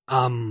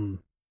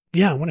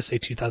 Yeah, I want to say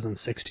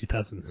 2006,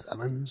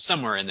 2007.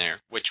 Somewhere in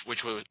there, which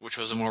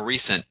was a more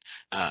recent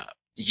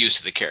use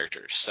of the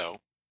characters. So,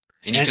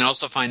 and you can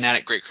also find that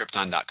at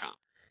greatkrypton.com.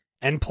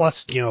 And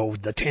plus,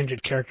 the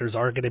Tangent characters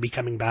are going to be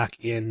coming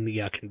back in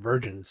the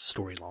Convergence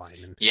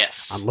storyline. And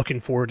yes. I'm looking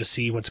forward to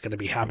see what's going to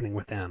be happening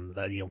with them.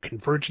 The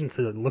Convergence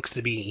looks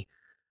to be,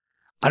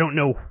 I don't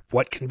know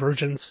what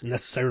Convergence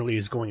necessarily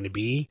is going to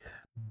be,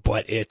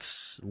 but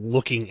it's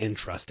looking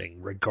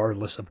interesting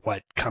regardless of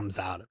what comes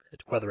out of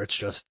it, whether it's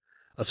just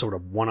a sort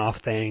of one-off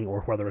thing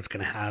or whether it's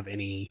going to have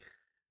any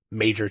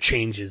major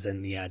changes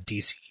in the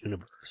DC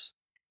universe.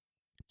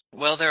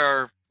 Well, there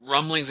are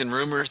rumblings and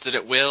rumors that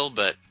it will,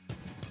 but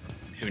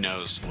who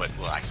knows what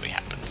will actually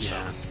happen.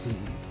 Yeah. So.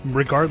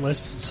 Regardless,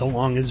 so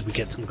long as we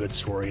get some good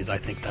stories, I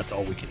think that's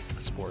all we can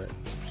ask for it.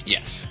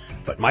 Yes.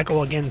 But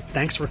Michael, again,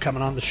 thanks for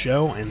coming on the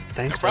show, and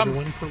thanks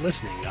everyone for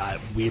listening.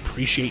 We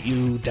appreciate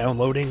you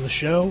downloading the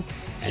show,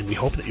 and we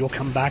hope that you'll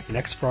come back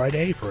next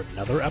Friday for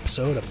another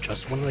episode of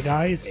Just One of the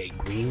Guys, a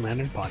Green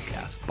Lantern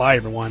podcast. Bye,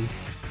 everyone.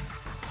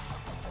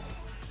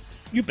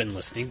 You've been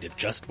listening to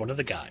Just One of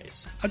the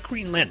Guys, a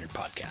Green Lantern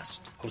podcast,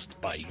 hosted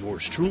by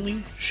yours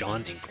truly,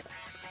 Sean Engel.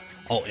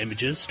 All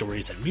images,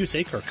 stories, and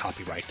music are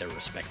copyright their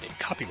respective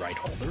copyright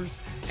holders,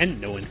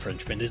 and no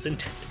infringement is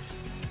intended.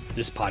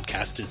 This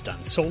podcast is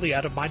done solely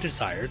out of my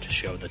desire to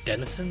show the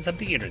denizens of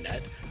the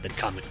internet that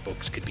comic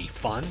books could be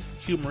fun,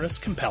 humorous,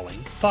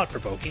 compelling,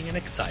 thought-provoking, and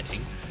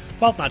exciting,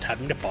 while not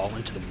having to fall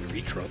into the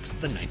weary tropes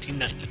of the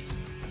 1990s.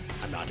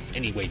 I'm not in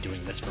any way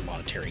doing this for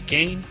monetary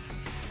gain,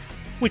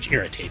 which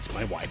irritates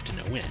my wife to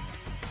no end.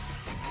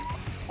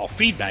 All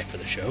feedback for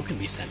the show can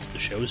be sent to the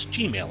show's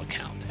Gmail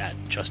account at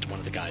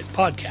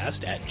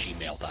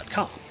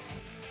justoneoftheguyspodcast@gmail.com.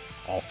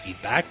 All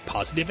feedback,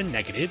 positive and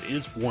negative,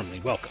 is warmly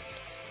welcomed.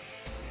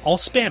 All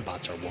spam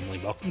bots are warmly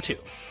welcome too,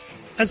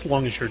 as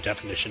long as your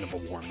definition of a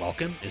warm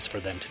welcome is for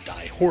them to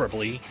die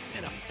horribly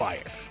in a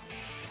fire.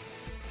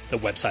 The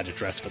website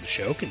address for the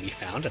show can be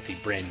found at the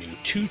brand new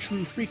Two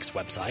True Freaks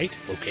website,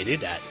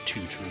 located at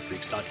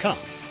twotruefreaks.com.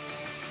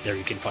 There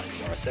you can find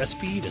the RSS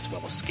feed, as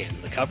well as scans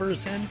of the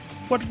covers, and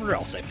whatever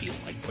else I feel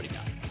like putting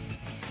up.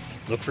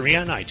 Look for me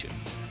on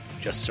iTunes.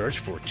 Just search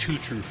for Two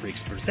True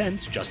Freaks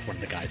Presents Just One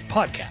of the Guys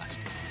podcast,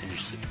 and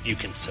you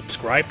can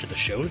subscribe to the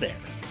show there.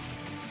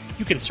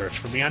 You can search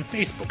for me on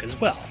Facebook as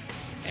well,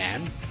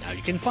 and now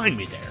you can find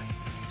me there,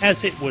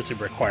 as it was a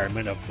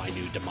requirement of my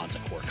new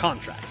Demonza Core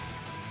contract.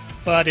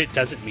 But it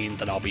doesn't mean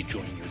that I'll be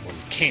joining your little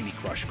Candy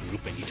Crush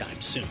group anytime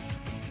soon.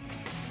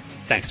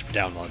 Thanks for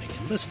downloading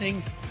and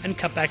listening, and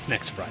come back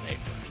next Friday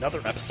for another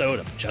episode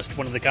of Just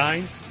One of the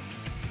Guys,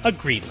 a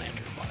Green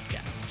Lantern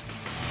podcast.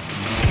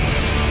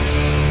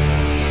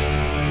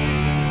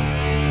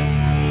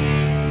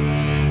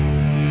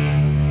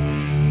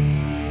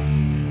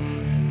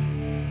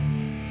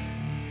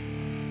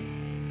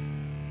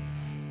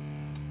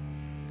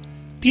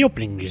 The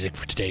opening music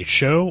for today's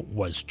show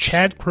was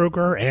Chad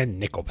Kroeger and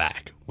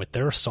Nickelback with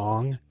their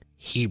song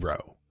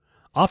Hero,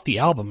 off the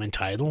album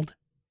entitled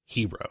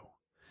Hero.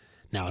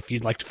 Now, if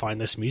you'd like to find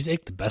this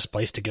music, the best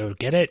place to go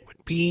get it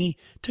would be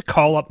to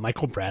call up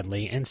Michael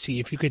Bradley and see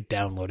if you could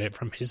download it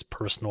from his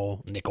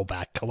personal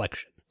Nickelback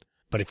collection.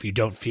 But if you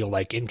don't feel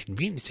like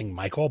inconveniencing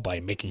Michael by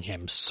making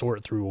him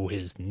sort through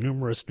his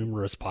numerous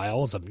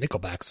piles of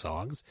Nickelback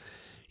songs,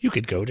 you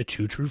could go to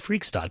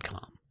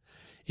twotruefreaks.com.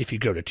 If you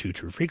go to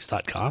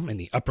twotruefreaks.com, in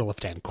the upper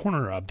left-hand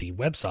corner of the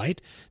website,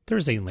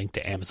 there's a link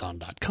to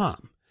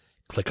Amazon.com.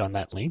 Click on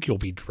that link, you'll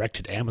be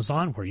directed to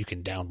Amazon, where you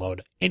can download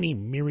any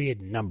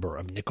myriad number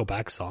of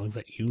Nickelback songs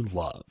that you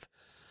love,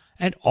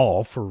 and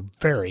all for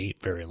very,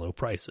 very low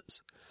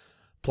prices.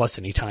 Plus,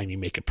 anytime you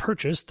make a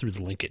purchase through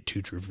the link at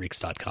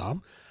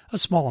twotruefreaks.com, a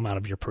small amount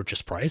of your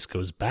purchase price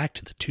goes back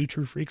to the Two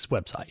True Freaks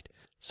website.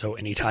 So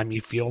anytime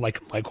you feel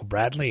like Michael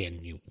Bradley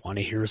and you want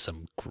to hear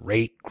some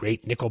great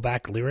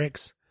Nickelback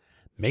lyrics,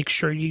 make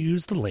sure you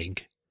use the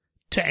link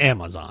to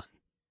Amazon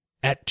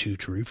at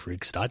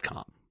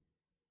twotruefreaks.com.